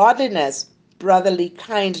to godliness brotherly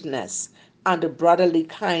kindness, and to brotherly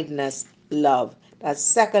kindness love.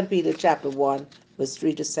 That's 2 Peter chapter 1, verse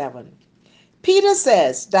 3 to 7. Peter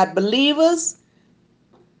says that believers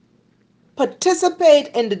participate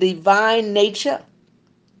in the divine nature.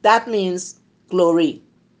 That means glory.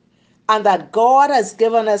 And that God has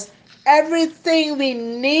given us everything we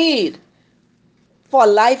need for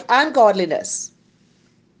life and godliness.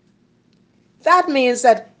 That means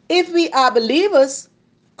that if we are believers,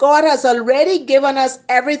 God has already given us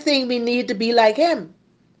everything we need to be like Him.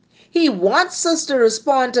 He wants us to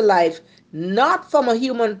respond to life not from a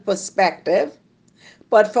human perspective,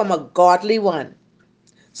 but from a godly one.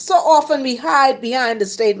 So often we hide behind the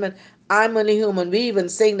statement, I'm only human. We even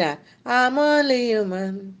sing that. I'm only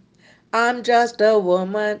human. I'm just a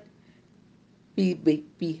woman. We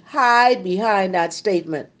hide behind that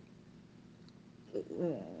statement.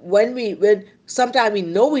 When sometimes we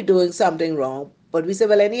know we're doing something wrong, but we say,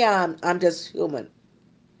 well, anyhow, I'm just human.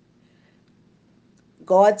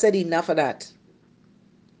 God said enough of that.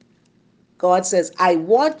 God says, I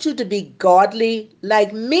want you to be godly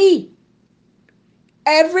like me.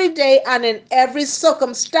 Every day and in every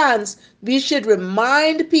circumstance, we should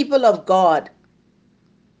remind people of God.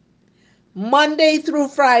 Monday through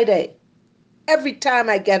Friday, every time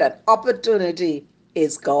I get an opportunity,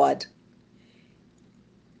 is God.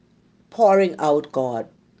 Pouring out God,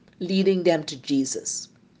 leading them to Jesus.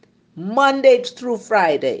 Monday through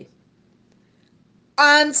Friday,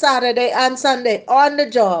 on Saturday and Sunday, on the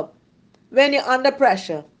job, when you're under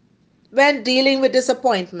pressure, when dealing with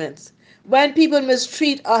disappointments, when people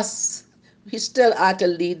mistreat us, we still are to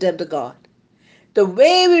lead them to God. The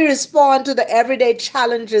way we respond to the everyday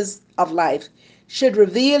challenges of life should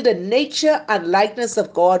reveal the nature and likeness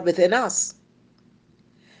of God within us.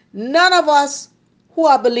 None of us who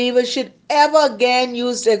are believers should ever again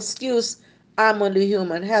use the excuse, I'm only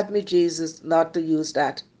human. Help me, Jesus, not to use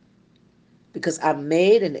that. Because I'm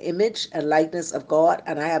made in the image and likeness of God,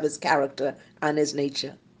 and I have His character and His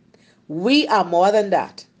nature. We are more than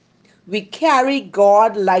that. We carry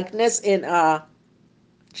God likeness in our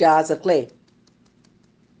jars of clay,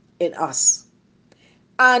 in us.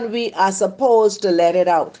 And we are supposed to let it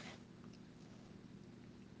out.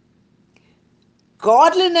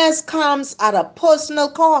 Godliness comes at a personal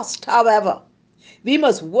cost, however. We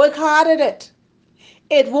must work hard at it.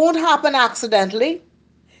 It won't happen accidentally.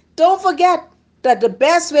 Don't forget that the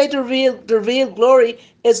best way to reveal glory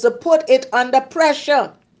is to put it under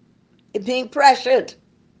pressure. It's being pressured.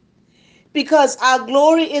 Because our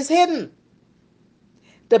glory is hidden.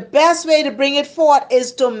 The best way to bring it forth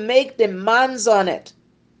is to make demands on it.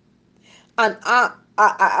 And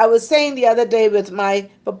I was saying the other day with my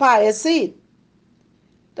papaya seed,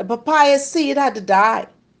 the papaya seed had to die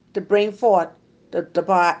to bring forth the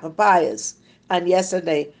papayas. And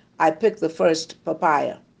yesterday I picked the first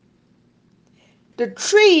papaya. The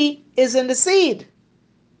tree is in the seed.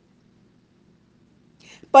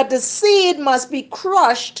 But the seed must be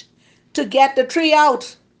crushed to get the tree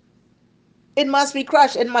out. It must be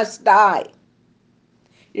crushed. It must die.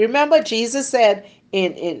 You remember Jesus said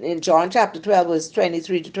in John chapter 12, verse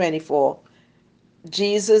 23 to 24,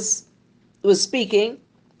 Jesus was speaking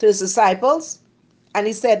to his disciples, and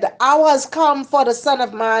he said, "The hour has come for the Son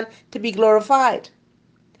of Man to be glorified.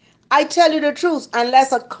 I tell you the truth,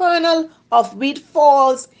 unless a kernel of wheat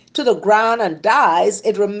falls to the ground and dies,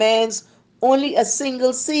 it remains only a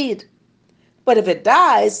single seed. But if it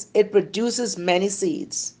dies, it produces many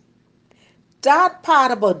seeds." That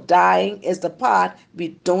part about dying is the part we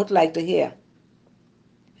don't like to hear.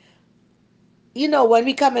 You know, when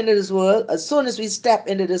we come into this world, as soon as we step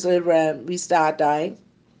into this earth realm, we start dying.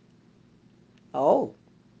 Oh.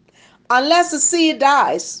 Unless the seed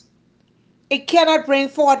dies, it cannot bring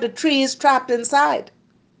forth the trees trapped inside.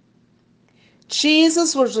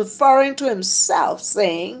 Jesus was referring to himself,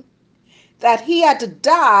 saying that he had to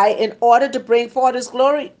die in order to bring forth his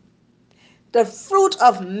glory. The fruit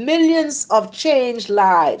of millions of changed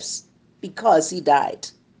lives because he died.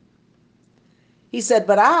 He said,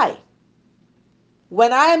 "But I,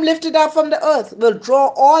 when I am lifted up from the earth, will draw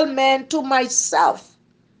all men to myself."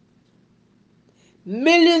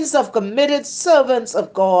 Millions of committed servants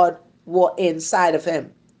of God were inside of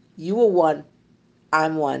him. You were one,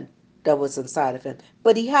 I'm one that was inside of him.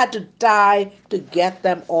 But he had to die to get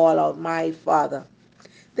them all out. My Father.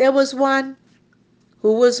 There was one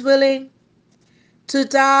who was willing to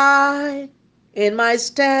die in my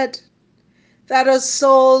stead, that a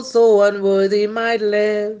soul so unworthy might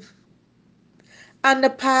live. And the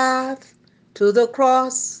path to the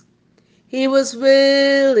cross he was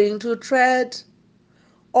willing to tread,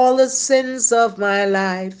 all the sins of my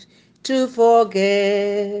life to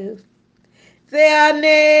forgive. They are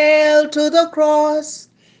nailed to the cross.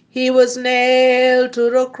 He was nailed to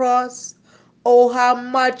the cross. Oh, how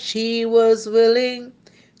much he was willing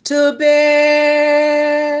to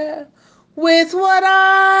bear. With what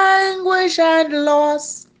anguish and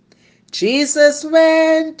loss Jesus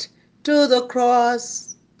went to the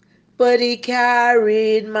cross, but he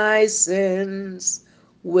carried my sins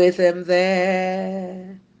with him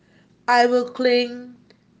there. I will cling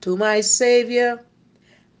to my Savior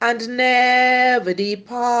and never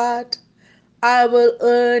depart. I will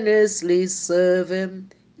earnestly serve him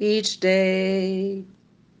each day.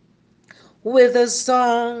 With a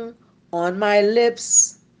song on my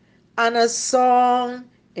lips and a song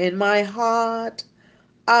in my heart,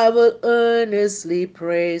 I will earnestly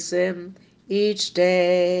praise him each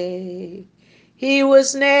day. He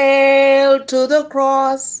was nailed to the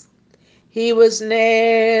cross. He was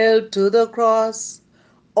nailed to the cross.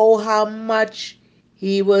 Oh, how much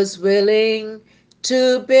he was willing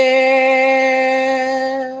to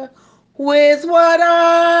bear. With what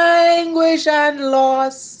anguish and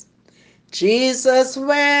loss Jesus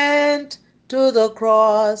went to the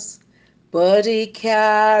cross, but he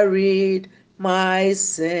carried my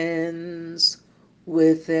sins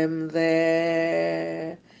with him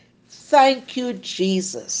there. Thank you,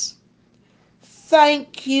 Jesus.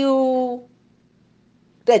 Thank you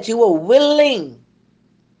that you were willing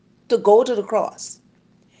to go to the cross.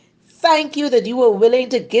 Thank you that you were willing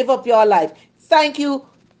to give up your life. Thank you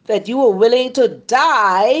that you were willing to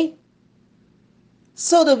die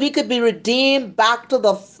so that we could be redeemed back to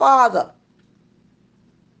the Father.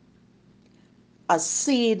 A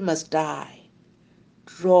seed must die.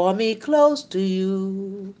 Draw me close to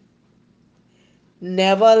you.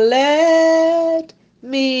 Never let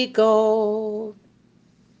me go.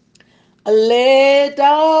 Lay it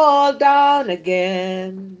all down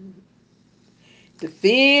again to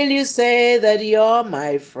feel you say that you're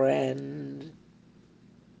my friend.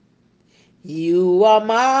 You are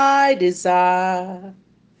my desire.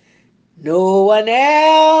 No one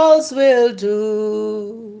else will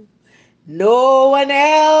do. No one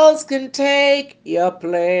else can take your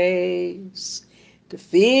place. To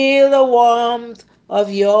feel the warmth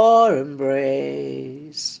of your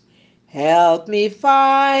embrace. Help me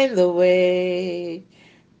find the way.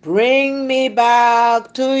 Bring me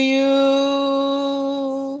back to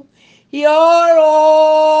you. You're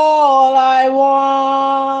all I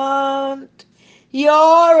want.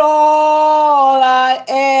 You're all I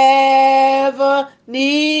ever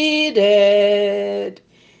needed.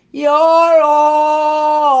 You're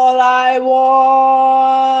all I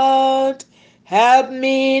want. Help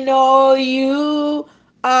me know you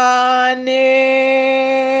are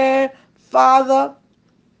near. Father,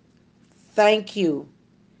 thank you.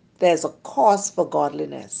 There's a cost for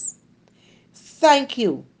godliness. Thank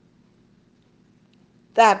you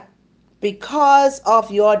that because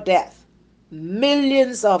of your death,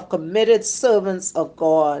 millions of committed servants of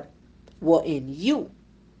God were in you,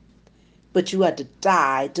 but you had to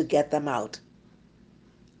die to get them out.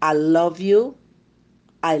 I love you.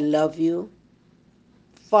 I love you.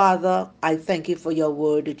 Father, I thank you for your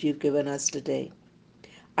word that you've given us today.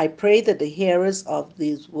 I pray that the hearers of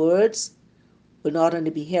these words will not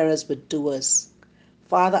only be hearers but doers.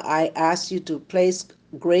 Father, I ask you to place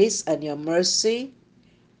grace and your mercy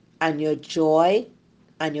and your joy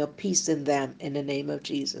and your peace in them in the name of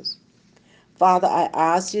Jesus. Father, I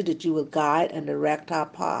ask you that you will guide and direct our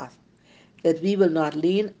path, that we will not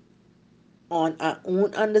lean on our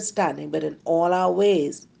own understanding, but in all our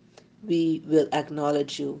ways we will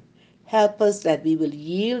acknowledge you. Help us that we will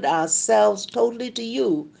yield ourselves totally to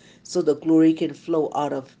you so the glory can flow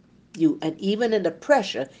out of you. And even in the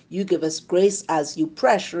pressure, you give us grace as you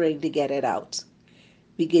pressuring to get it out.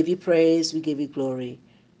 We give you praise, we give you glory.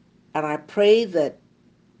 And I pray that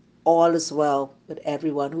all is well with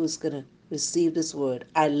everyone who is going to receive this word.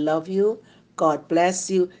 I love you. God bless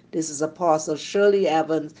you. This is Apostle Shirley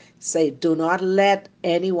Evans. Say, do not let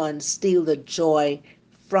anyone steal the joy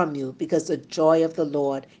from you, because the joy of the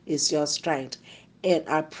Lord is your strength. And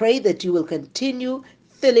I pray that you will continue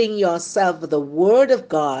filling yourself with the word of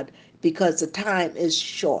God, because the time is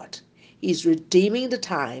short. He's redeeming the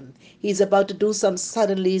time. He's about to do some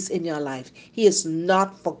suddenlies in your life. He has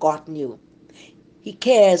not forgotten you. He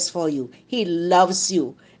cares for you. He loves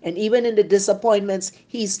you. And even in the disappointments,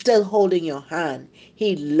 He's still holding your hand.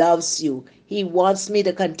 He loves you. He wants me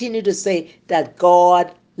to continue to say that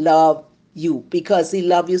God loved you, because He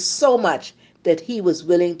loved you so much that He was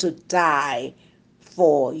willing to die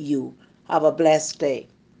for you. Have a blessed day.